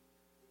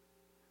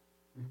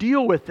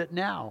 deal with it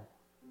now.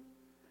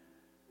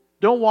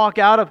 Don't walk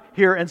out of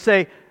here and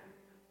say,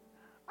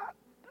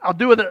 I'll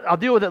deal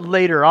with it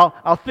later.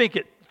 I'll think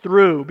it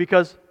through,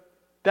 because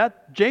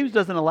that James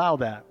doesn't allow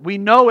that. We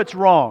know it's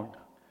wrong.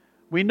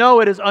 We know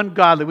it is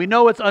ungodly. We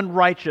know it's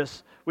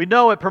unrighteous. We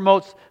know it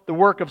promotes the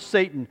work of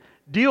Satan.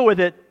 Deal with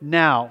it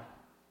now.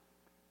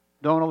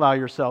 Don't allow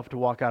yourself to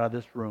walk out of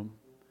this room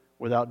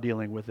without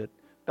dealing with it.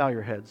 Bow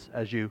your heads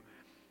as you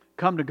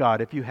come to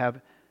God. If you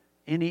have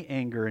any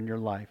anger in your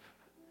life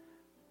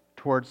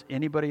towards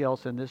anybody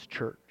else in this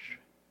church,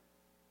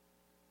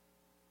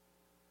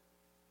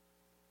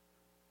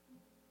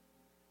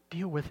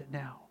 deal with it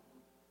now.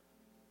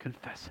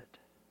 Confess it.